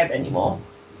alive anymore.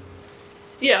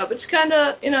 Yeah, which kind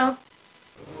of,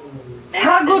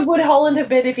 How good would Holland have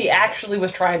been if he actually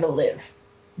was trying to live?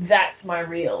 That's my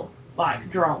real,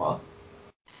 drama.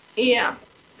 Yeah,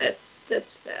 that's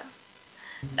fair.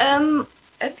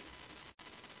 At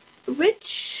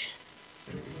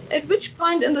which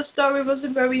point in the story was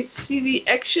it where we see the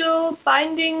actual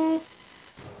binding,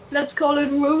 let's call it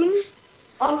rune,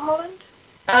 on Holland?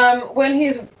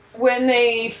 When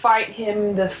they fight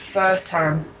him the first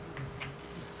time.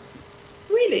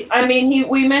 Really? I mean,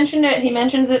 he mentioned it. He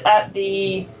mentions it at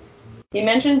the. He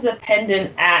mentions the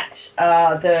pendant at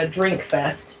the drink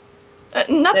fest.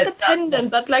 Not the pendant,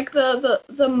 but like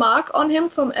the mark on him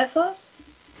from Ethos.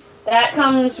 That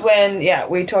comes when,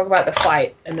 we talk about the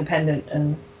fight and the pendant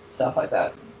and stuff like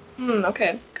that.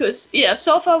 Okay. Because,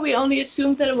 so far we only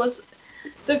assumed that it was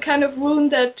the kind of rune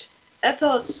that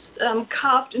Ethos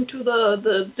carved into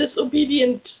the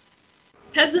disobedient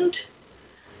peasant.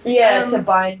 Yeah, to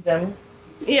bind them.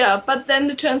 Yeah, but then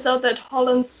it turns out that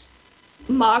Holland's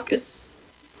mark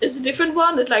is a different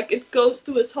one. It goes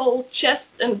through his whole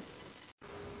chest and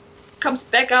comes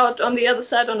back out on the other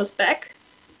side on his back.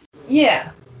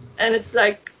 Yeah. And it's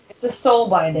like... It's a soul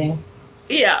binding.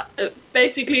 Yeah,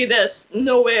 basically there's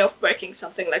no way of breaking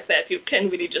something like that. You can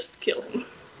really just kill him.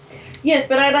 Yes,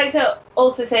 but I'd like to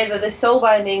also say that the soul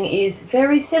binding is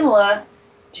very similar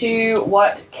to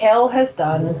what Kel has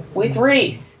done with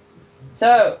Rhys.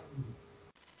 So,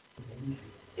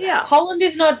 yeah, Holland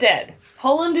is not dead.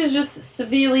 Holland is just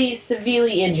severely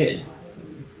injured.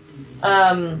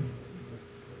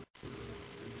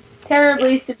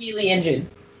 Terribly severely injured.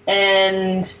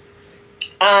 And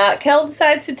Kel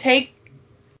decides to take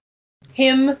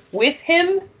him with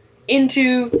him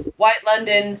into White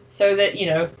London so that,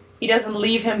 he doesn't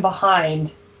leave him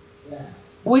behind. Yeah.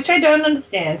 Which I don't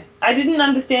understand. I didn't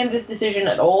understand this decision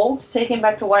at all, to take him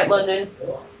back to White London. At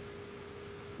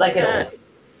all.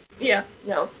 Yeah,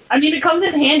 no. I mean, it comes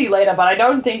in handy later, but I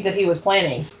don't think that he was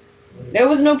planning. There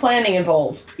was no planning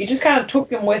involved. He just kind of took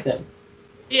him with him.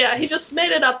 Yeah, he just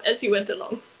made it up as he went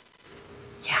along.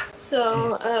 Yeah.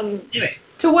 So, anyway,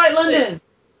 to White London.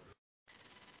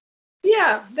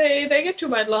 They get to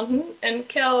White London, and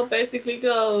Kel basically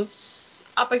goes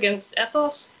up against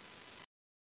Ethos.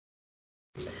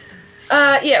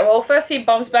 Well, first he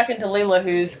bumps back into Leela,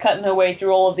 who's cutting her way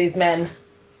through all of these men.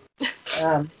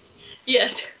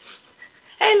 Yes.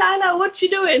 Hey, Lila, what you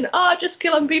doing? Oh, just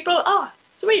killing people. Oh,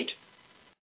 sweet.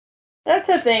 That's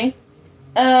her thing.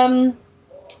 Then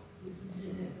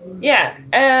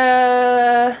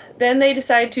they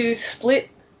decide to split.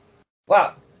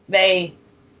 Well,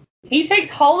 he takes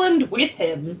Holland with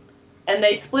him, and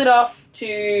they split off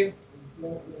to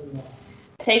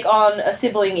take on a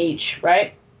sibling each,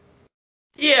 right?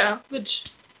 Yeah, which,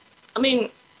 I mean,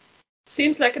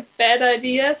 seems like a bad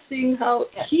idea, seeing how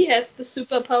he has the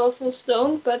super powerful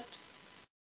stone, but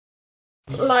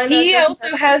Lila he doesn't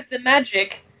also has the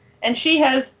magic, and she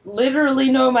has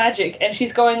literally no magic, and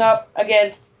she's going up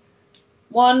against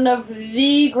one of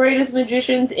the greatest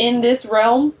magicians in this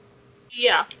realm.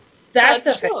 Yeah. That's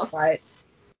a fair fight.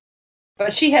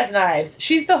 But she has knives.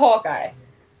 She's the Hawkeye.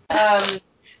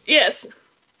 Yes.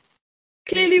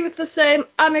 Clearly with the same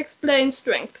unexplained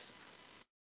strengths.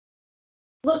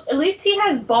 Look, at least he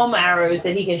has bomb arrows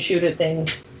that he can shoot at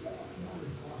things.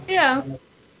 Yeah.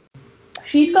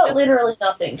 She's got literally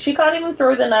nothing. She can't even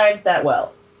throw the knives that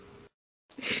well.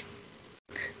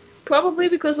 Probably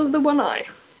because of the one eye.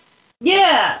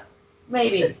 Yeah,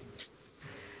 maybe.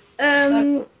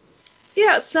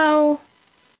 So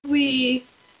we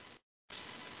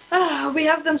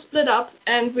have them split up,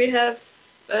 and we have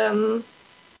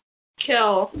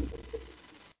Kel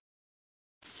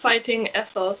fighting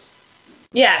Ethos.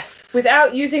 Yes,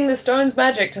 without using the stone's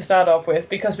magic to start off with,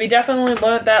 because we definitely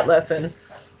learned that lesson.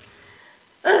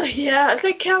 I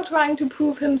think Kel trying to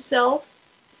prove himself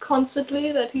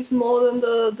constantly that he's more than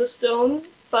the stone,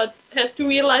 but has to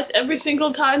realize every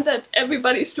single time that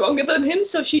everybody's stronger than him,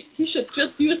 so he should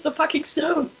just use the fucking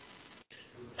stone.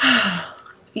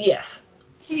 Yes.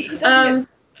 He doesn't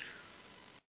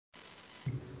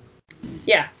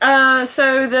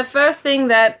so the first thing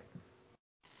that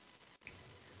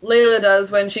Leela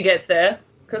does when she gets there,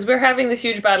 because we're having this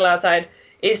huge battle outside,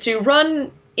 is to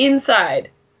run inside.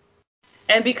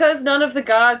 And because none of the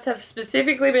guards have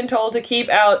specifically been told to keep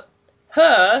out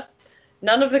her,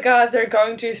 none of the guards are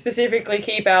going to specifically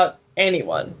keep out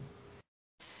anyone.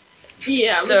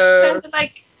 Yeah, so, it's kind of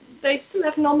like they still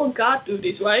have normal guard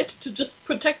duties, right? To just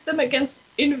protect them against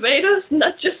invaders,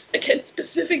 not just against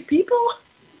specific people.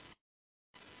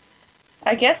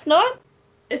 I guess not.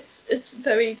 It's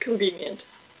very convenient.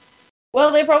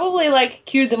 Well, they probably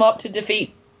queued them up to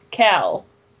defeat Cal,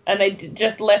 and they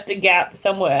just left a gap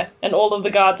somewhere, and all of the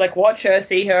guards watch her,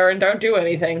 see her, and don't do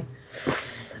anything.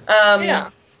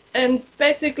 And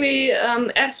basically,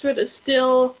 Astrid is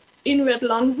still in Red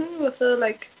London with her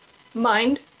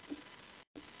mind.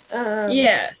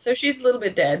 So she's a little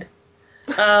bit dead.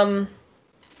 But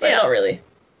not really.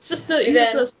 It's just a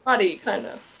useless body, kind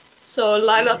of. So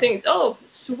Lila thinks, oh,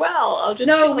 swell, I'll just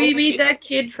kill her. No, we meet that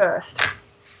kid first.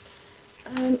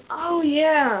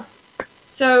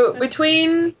 So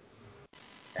between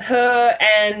her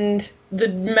and the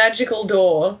magical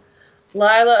door,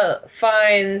 Lila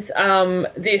finds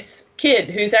this kid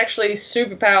who's actually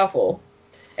super powerful.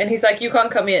 And he's like, you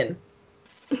can't come in.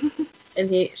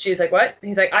 And she's like, what?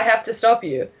 He's like, I have to stop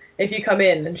you if you come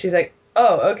in. And she's like,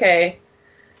 oh, okay.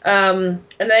 And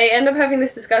they end up having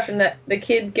this discussion that the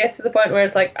kid gets to the point where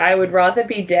it's like, I would rather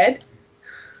be dead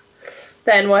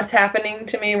than what's happening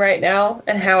to me right now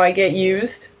and how I get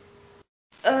used.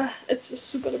 It's just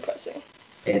super depressing.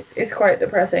 It's quite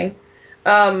depressing.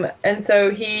 And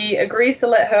so he agrees to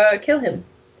let her kill him,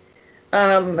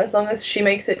 as long as she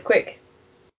makes it quick.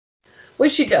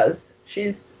 Which she does.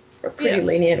 She's pretty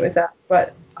lenient with that.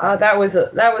 But that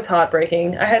was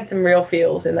heartbreaking. I had some real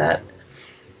feels in that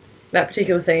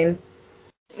particular scene.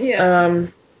 Yeah.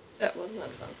 That was not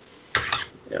fun.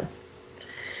 Yeah.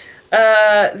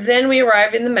 Then we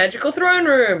arrive in the magical throne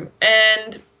room,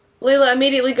 and Leela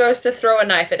immediately goes to throw a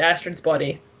knife at Astrid's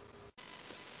body.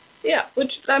 Yeah,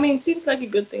 which, seems like a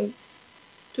good thing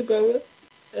to go with.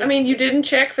 You didn't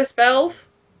check for spells?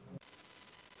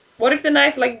 What if the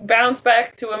knife, bounced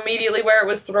back to immediately where it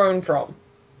was thrown from?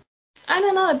 I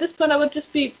don't know, at this point I would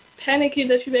just be panicky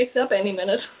that she wakes up any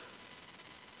minute.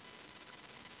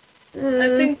 I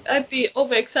think I'd be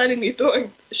overexcitedly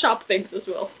throwing sharp things as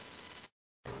well.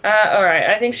 Alright,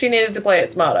 I think she needed to play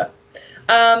it smarter.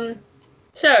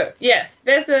 So, yes,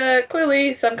 there's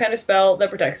clearly some kind of spell that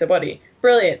protects her body.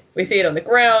 Brilliant. We see it on the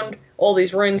ground, all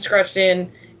these runes scratched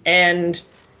in, and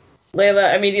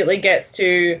Leela immediately gets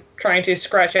to trying to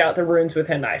scratch out the runes with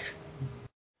her knife.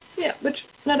 Yeah, which,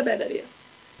 not a bad idea.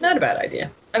 Not a bad idea.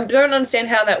 I don't understand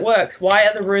how that works. Why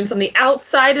are the runes on the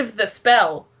outside of the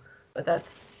spell? But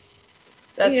that's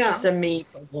just a me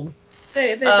problem.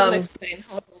 They don't explain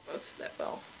how it works that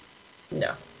well.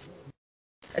 No.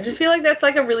 I just feel like that's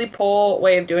a really poor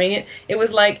way of doing it. It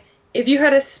was like, if you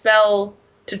had a spell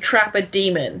to trap a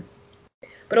demon,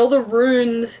 but all the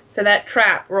runes for that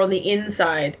trap were on the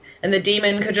inside, and the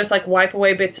demon could just wipe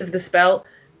away bits of the spell,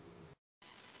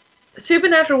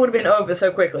 Supernatural would have been over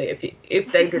so quickly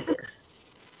if they did this.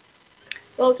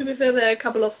 Well, to be fair, there are a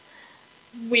couple of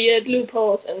weird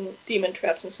loopholes and demon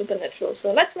traps in Supernatural,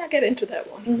 so let's not get into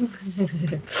that one.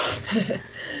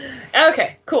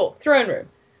 Okay, cool. Throne room.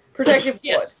 Protective ward.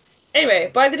 Yes.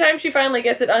 Anyway, by the time she finally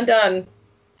gets it undone,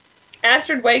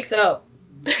 Astrid wakes up.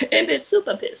 And is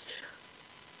super pissed.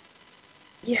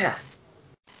 Yeah.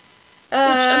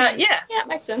 Yeah, Yeah,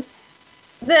 makes sense.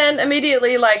 Then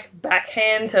immediately,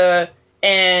 backhands her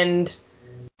and,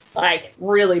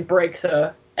 really breaks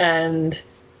her. And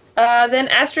then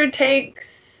Astrid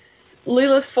takes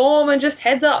Leela's form and just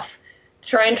heads off to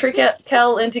try and trick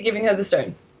Kel into giving her the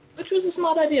stone. Which was a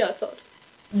smart idea, I thought.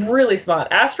 Really smart.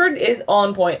 Astrid is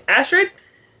on point. Astrid,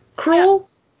 cruel,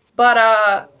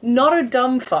 but not a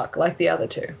dumb fuck like the other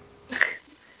two.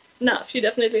 No, she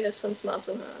definitely has some smarts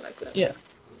in her, I like that. Yeah.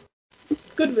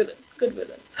 Good villain. Good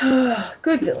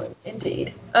villain,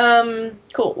 indeed.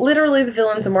 Cool. Literally, the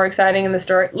villains are more exciting in the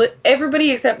story.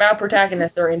 Everybody except our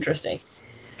protagonists are interesting.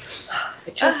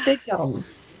 They're just so dumb.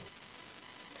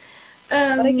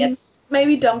 But I guess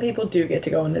maybe dumb people do get to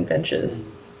go on adventures.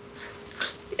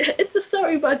 It's a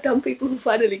story about dumb people who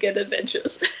finally get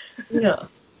adventures. Yeah.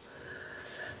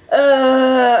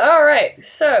 Alright,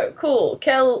 so, cool.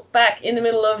 Kel back in the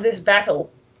middle of this battle.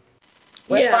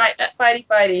 We're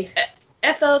fighty.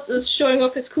 Ethos is showing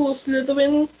off his cool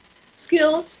Slytherin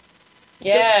skills.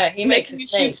 Yeah, he makes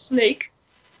a snake.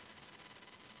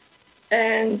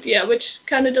 And yeah, which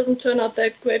kind of doesn't turn out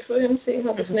that great for him, seeing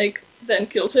how the snake then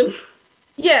kills him.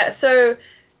 Yeah, so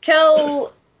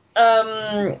Kel,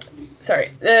 what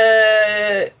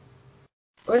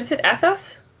is it,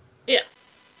 Athos? Yeah.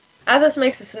 Athos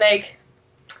makes a snake,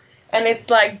 and it's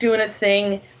doing its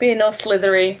thing, being all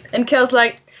slithery, and Kel's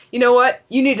like, you know what?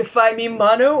 You need to fight me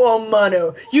mano a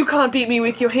mano. You can't beat me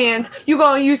with your hands. You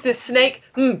gonna use this snake?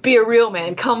 Be a real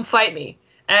man. Come fight me.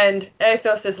 And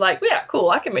Athos is like, yeah, cool.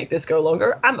 I can make this go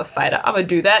longer. I'm a fighter. I'm gonna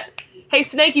do that. Hey,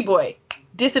 snakey boy,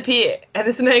 disappear. And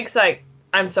the snake's like,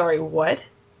 I'm sorry, what?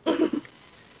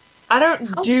 I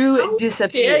don't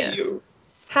disappear. How dare you?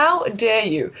 How dare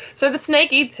you? So the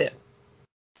snake eats him.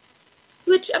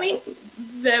 Which,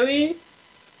 very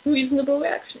reasonable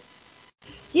reaction.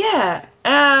 Yeah.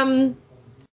 And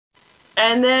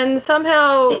then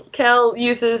somehow Kel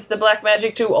uses the black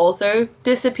magic to also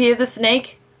disappear the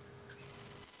snake.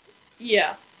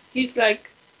 Yeah. He's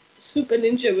super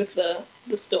ninja with the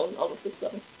stone all of a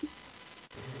sudden.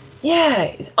 Yeah,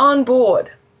 he's on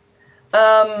board.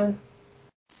 Yeah,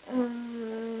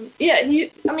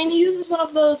 he uses one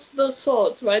of those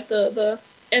swords, right? The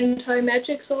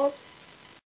anti-magic swords.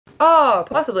 Oh,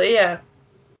 possibly, yeah.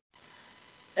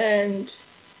 And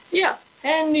yeah,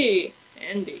 handy.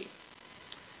 And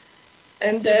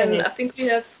Super then handy. I think we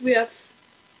have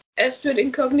Astrid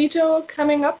Incognito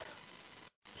coming up.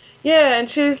 Yeah, and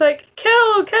she's like,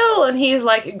 kill, kill, and he's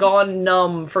like gone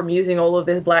numb from using all of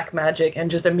this black magic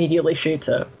and just immediately shoots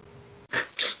her.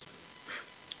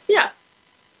 Yeah.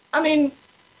 I mean,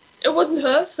 it wasn't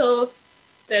her, so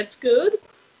that's good.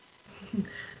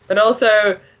 But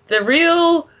also, the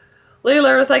real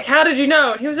Leela was like, how did you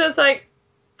know? And he was just like,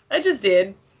 I just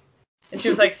did. And she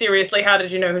was like, seriously, how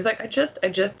did you know? He was like, I just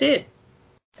did.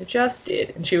 I just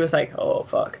did. And she was like, oh,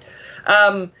 fuck.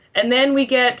 And then we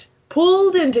get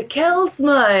pulled into Kel's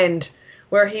mind,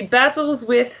 where he battles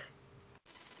with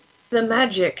the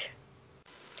magic.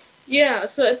 Yeah,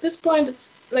 so at this point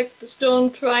it's like the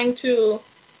stone trying to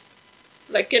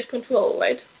like get control,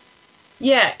 right?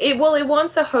 Yeah, it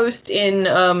wants a host in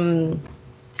an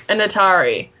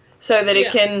Atari so that it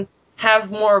Yeah. can have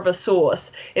more of a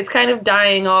source. It's kind of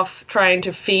dying off trying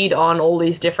to feed on all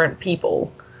these different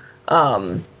people.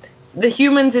 The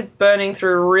humans it's burning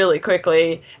through really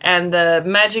quickly, and the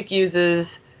magic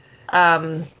users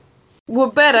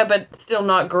were better, but still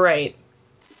not great.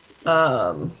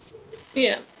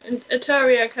 Yeah, and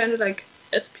Atari are kind of like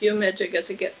as pure magic as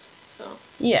it gets, so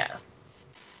Yeah.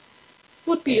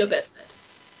 would be your best bet.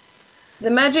 The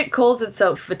magic calls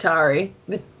itself Vitari,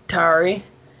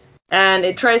 and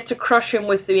it tries to crush him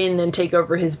within and take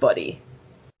over his body.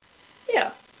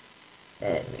 Yeah.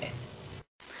 Anyway.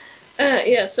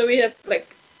 Yeah, so we have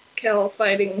like Cal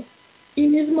fighting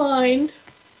in his mind.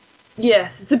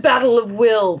 Yes, it's a battle of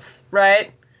wills,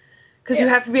 right? Because you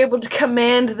Yeah. have to be able to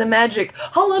command the magic.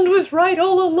 Holland was right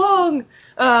all along.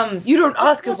 You don't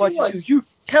ask it course what he to do, was. you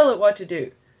tell it what to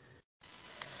do.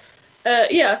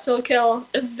 Yeah, so Cal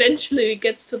eventually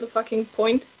gets to the fucking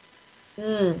point.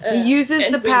 He uses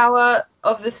and the power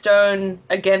of the stone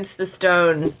against the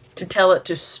stone to tell it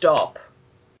to stop.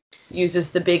 Uses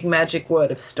the big magic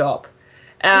word of stop.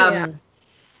 Yeah.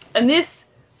 And this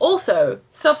also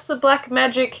stops the black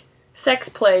magic sex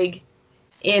plague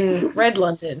in Red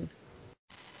London.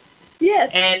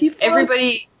 Yes, And he found,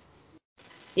 everybody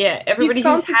who's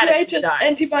the had it greatest died.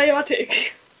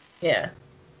 antibiotic. Yeah.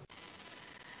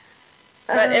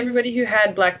 But everybody who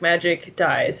had black magic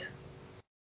dies.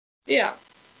 Yeah.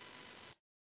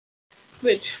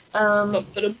 Which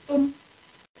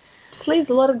Just leaves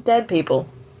a lot of dead people.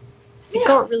 He yeah.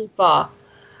 got really far.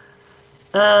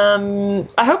 I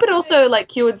hope it also like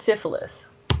cured syphilis.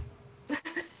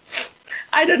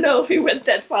 I don't know if he went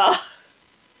that far.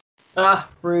 Ah,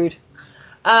 rude.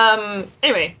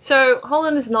 Anyway, so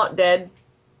Holland is not dead.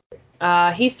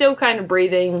 He's still kind of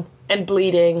breathing and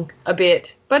bleeding a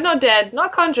bit, but not dead.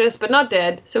 Not conscious, but not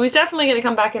dead. So he's definitely going to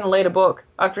come back in a later book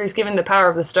after he's given the power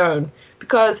of the stone.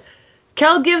 Because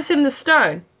Kel gives him the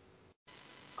stone,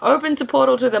 opens a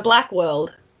portal to the black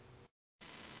world,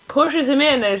 pushes him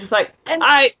in, and it's just like,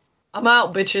 I'm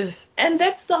out, bitches. And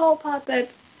that's the whole part that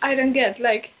I don't get.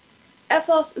 Like,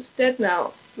 Athos is dead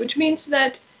now, which means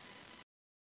that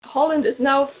Holland is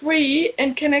now free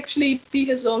and can actually be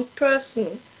his own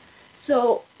person.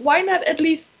 So why not, at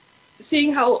least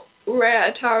seeing how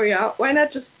rare Atari are, why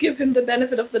not just give him the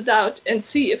benefit of the doubt and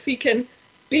see if he can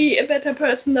be a better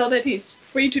person now that he's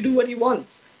free to do what he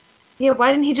wants? Yeah,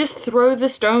 why didn't he just throw the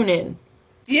stone in?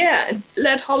 Yeah, and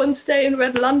let Holland stay in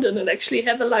Red London and actually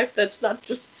have a life that's not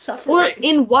just suffering. Or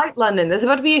in White London, there's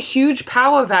about to be a huge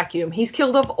power vacuum. He's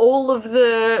killed off all of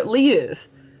the leaders.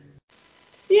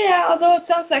 Yeah, although it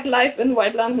sounds like life in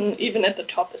White London, even at the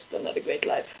top, is still not a great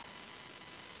life.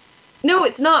 No,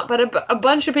 it's not, but a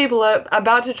bunch of people are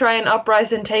about to try and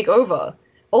uprise and take over.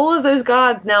 All of those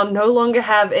guards now no longer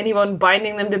have anyone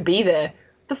binding them to be there.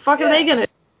 What the fuck are they gonna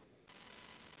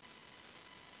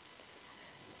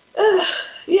do?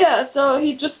 Yeah, so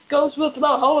he just goes with,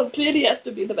 well, Holland clearly has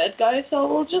to be the bad guy, so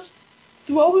we'll just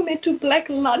throw him into Black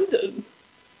London.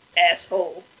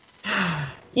 Asshole.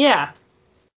 Yeah.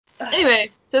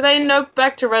 Anyway, so they nope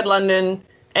back to Red London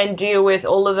and deal with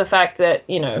all of the fact that,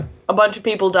 you know, a bunch of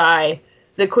people die.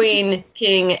 The Queen,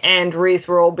 King, and Rhys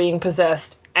were all being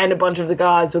possessed, and a bunch of the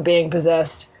guards were being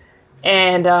possessed.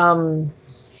 And,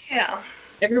 yeah.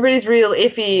 Everybody's real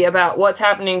iffy about what's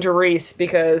happening to Rhys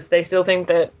because they still think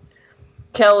that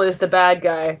Kel is the bad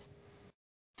guy.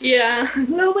 Yeah,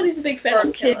 nobody's a big fan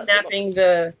of Kel. Kidnapping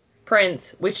the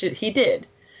prince, which he did.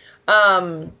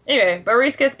 Anyway, but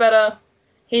Rhys gets better.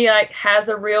 He, like, has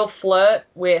a real flirt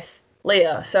with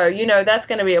Leah. So, you know, that's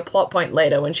going to be a plot point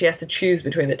later when she has to choose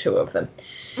between the two of them.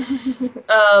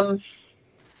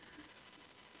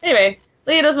 Anyway,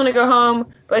 Leah doesn't want to go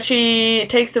home, but she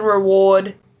takes the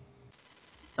reward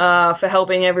for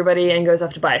helping everybody and goes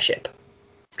off to buy a ship.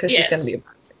 Because she's going to be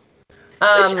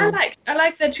a Which I like. I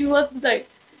like that she wasn't, like,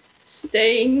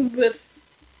 staying with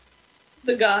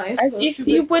the guys As who are if you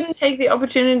stupid. wouldn't take the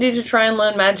opportunity to try and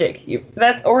learn magic.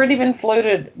 That's already been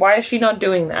floated. Why is she not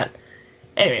doing that?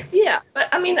 Anyway. Yeah, but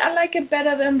I mean, I like it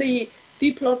better than the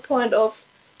plot point of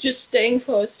just staying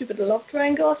for a stupid love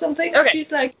triangle or something. Okay.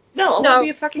 She's like, no, I want to be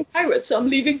a fucking pirate, so I'm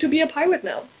leaving to be a pirate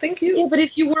now. Thank you. Yeah, but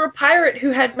if you were a pirate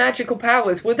who had magical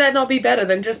powers, would that not be better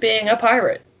than just being a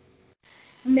pirate?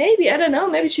 Maybe, I don't know,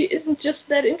 maybe she isn't just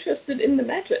that interested in the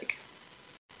magic.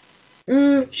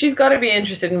 She's got to be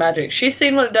interested in magic. She's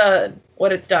seen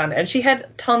what it's done, and she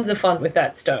had tons of fun with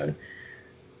that stone.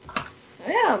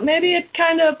 Yeah, maybe it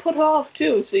kind of put her off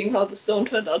too, seeing how the stone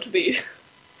turned out to be.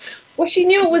 Well, she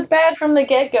knew it was bad from the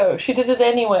get-go. She did it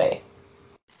anyway.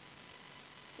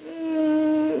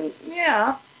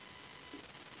 Yeah.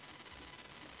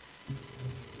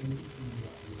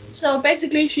 So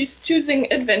basically, she's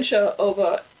choosing adventure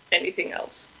over anything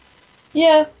else.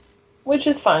 Yeah, which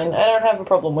is fine. I don't have a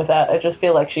problem with that. I just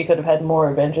feel like she could have had more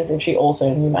adventures if she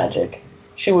also knew magic.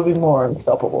 She would be more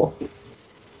unstoppable.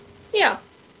 Yeah,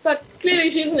 but clearly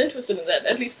she isn't interested in that.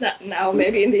 At least not now.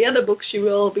 Maybe in the other books she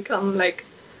will become like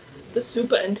the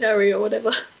super Antari or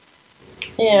whatever.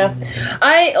 Yeah.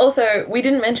 We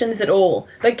didn't mention this at all,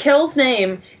 but Kel's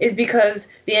name is because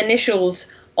the initials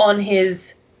on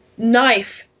his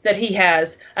knife that he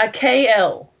has are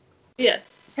KL.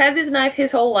 Yes. He's had this knife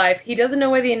his whole life. He doesn't know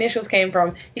where the initials came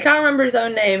from. He can't remember his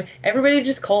own name. Everybody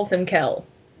just calls him Kel.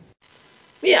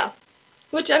 Yeah.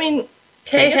 Which, I mean...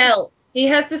 K-Hell. He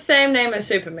has the same name as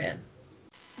Superman.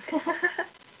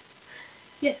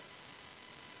 Yes.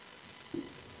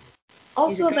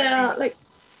 Also, there, like,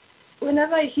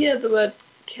 whenever I hear the word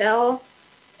Kel,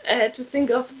 I had to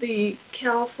think of the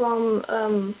Kel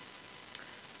from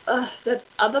that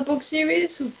other book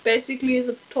series, who basically is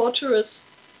a torturous,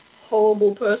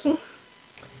 horrible person.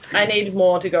 I need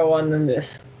more to go on than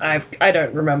this. I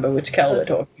don't remember which Kel we're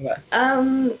talking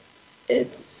about.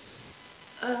 It's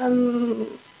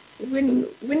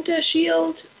Winter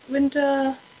Shield,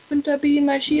 Winter Be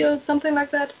My Shield, something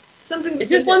like that. Something. Is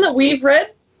this one that we've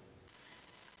read?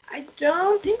 I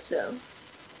don't think so.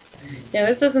 Yeah,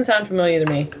 this doesn't sound familiar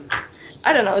to me.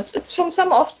 I don't know. It's from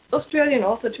some Australian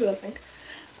author too, I think.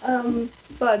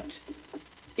 But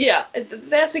yeah,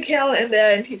 there's a Kel in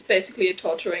there, and he's basically a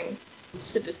torturing,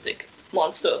 sadistic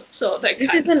monster. So that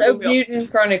this kind isn't of a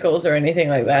Mutant Chronicles or anything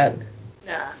like that.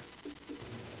 Nah.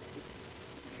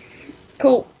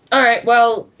 Cool. All right.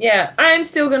 Well, yeah, I'm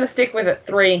still gonna stick with it.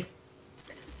 3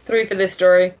 for this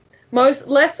story.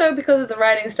 Less so because of the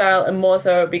writing style, and more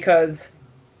so because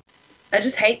I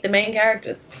just hate the main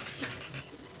characters.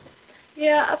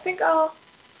 Yeah, I think I'll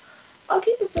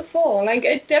keep it the 4. Like,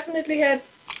 I definitely had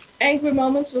angry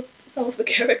moments with some of the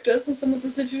characters and some of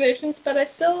the situations, but I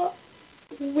still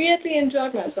weirdly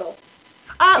enjoyed myself.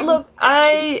 Look,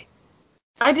 I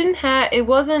didn't have. It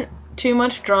wasn't too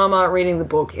much drama reading the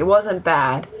book. It wasn't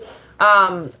bad.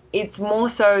 It's more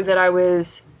so that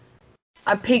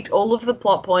I picked all of the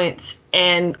plot points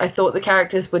and I thought the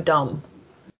characters were dumb.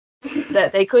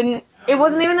 That they couldn't. It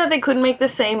wasn't even that they couldn't make the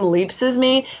same leaps as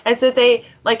me. It's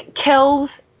that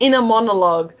Kel's inner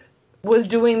monologue was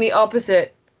doing the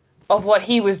opposite of what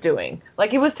he was doing.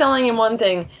 Like, he was telling him one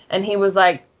thing and he was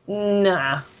like,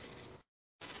 nah.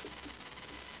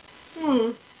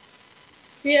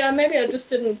 Yeah, maybe I just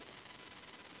didn't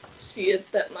see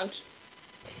it that much.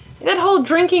 That whole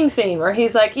drinking scene where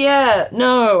he's like, yeah,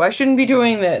 no, I shouldn't be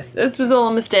doing this. This was all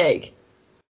a mistake.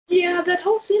 Yeah, that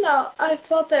whole scene, I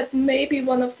thought that maybe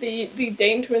one of the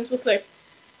Dane twins was like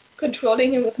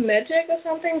controlling him with magic or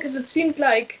something, because it seemed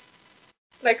like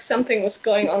something was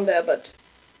going on there, but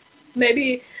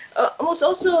maybe I was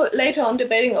also later on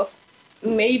debating of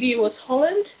maybe it was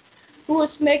Holland who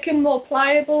was making him more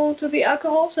pliable to the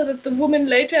alcohol so that the woman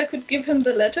later could give him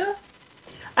the letter.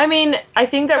 I mean, I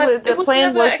think that the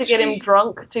plan was to get him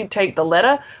drunk to take the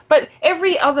letter, but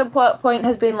every other plot point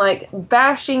has been like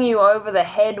bashing you over the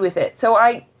head with it. So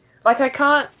I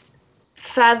can't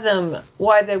fathom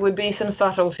why there would be some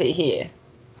subtlety here.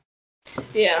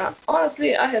 Yeah,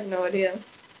 honestly, I had no idea.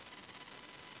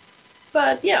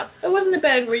 But yeah, it wasn't a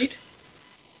bad read.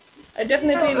 I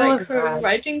definitely like her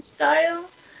writing style.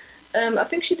 I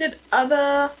think she did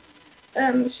other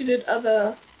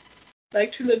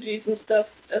like trilogies and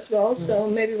stuff as well, so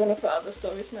maybe one of her other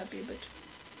stories might be a bit.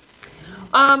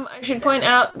 I should point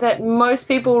out that most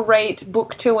people rate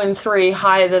book 2 and 3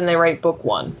 higher than they rate book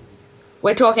 1.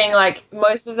 We're talking like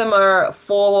most of them are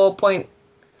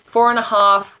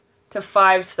 4.5 to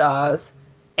 5 stars,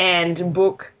 and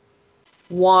book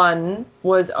 1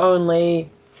 was only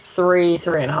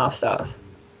 3.5 stars.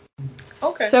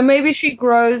 Okay. So maybe she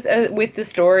grows with the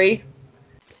story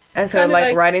as her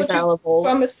writing style evolves.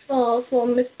 Promised for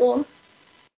Mistborn.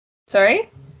 Sorry?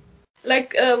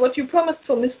 Like what you promised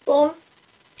for Mistborn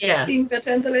Yeah. being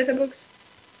better in the later books.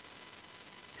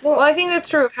 Well, I think that's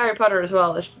true of Harry Potter as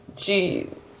well.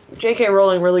 J.K.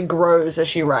 Rowling really grows as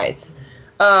she writes.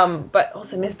 But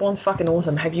also, Mistborn's fucking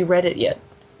awesome. Have you read it yet?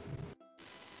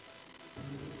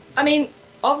 I mean,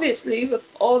 obviously, with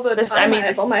all the time I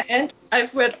have on my hand,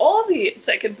 I've read all the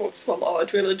second books from our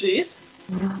trilogies.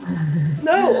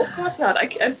 No, of course not.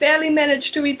 I barely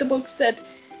managed to read the books that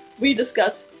we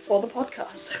discuss for the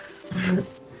podcast.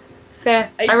 Fair.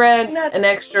 I read an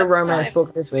extra romance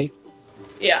book this week.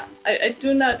 Yeah, I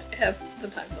do not have the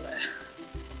time for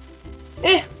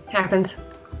that. Happens.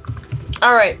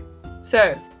 Alright,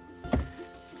 so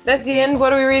that's the end.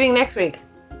 What are we reading next week?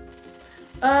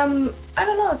 I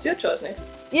don't know. It's your choice next.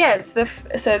 Yeah,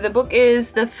 so the book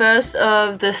is the first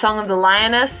of the Song of the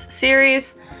Lioness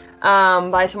series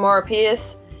by Tamora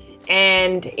Pierce,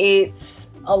 and it's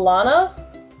Alanna,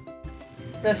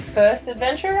 the first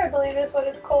adventure, I believe is what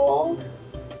it's called.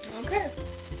 Okay.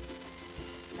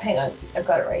 Hang on, I've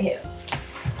got it right here.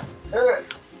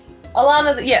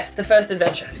 Alanna, yes, the first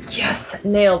adventure. Yes,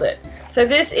 nailed it. So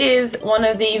this is one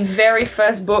of the very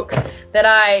first books that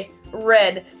I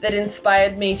read that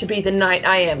inspired me to be the knight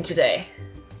I am today.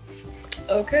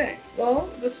 Okay, well,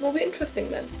 this will be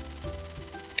interesting then.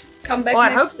 Come back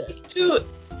next week to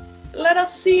let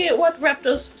us see what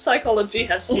Raptor's psychology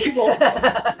has evolved.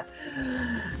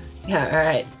 Yeah,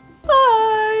 alright. Bye!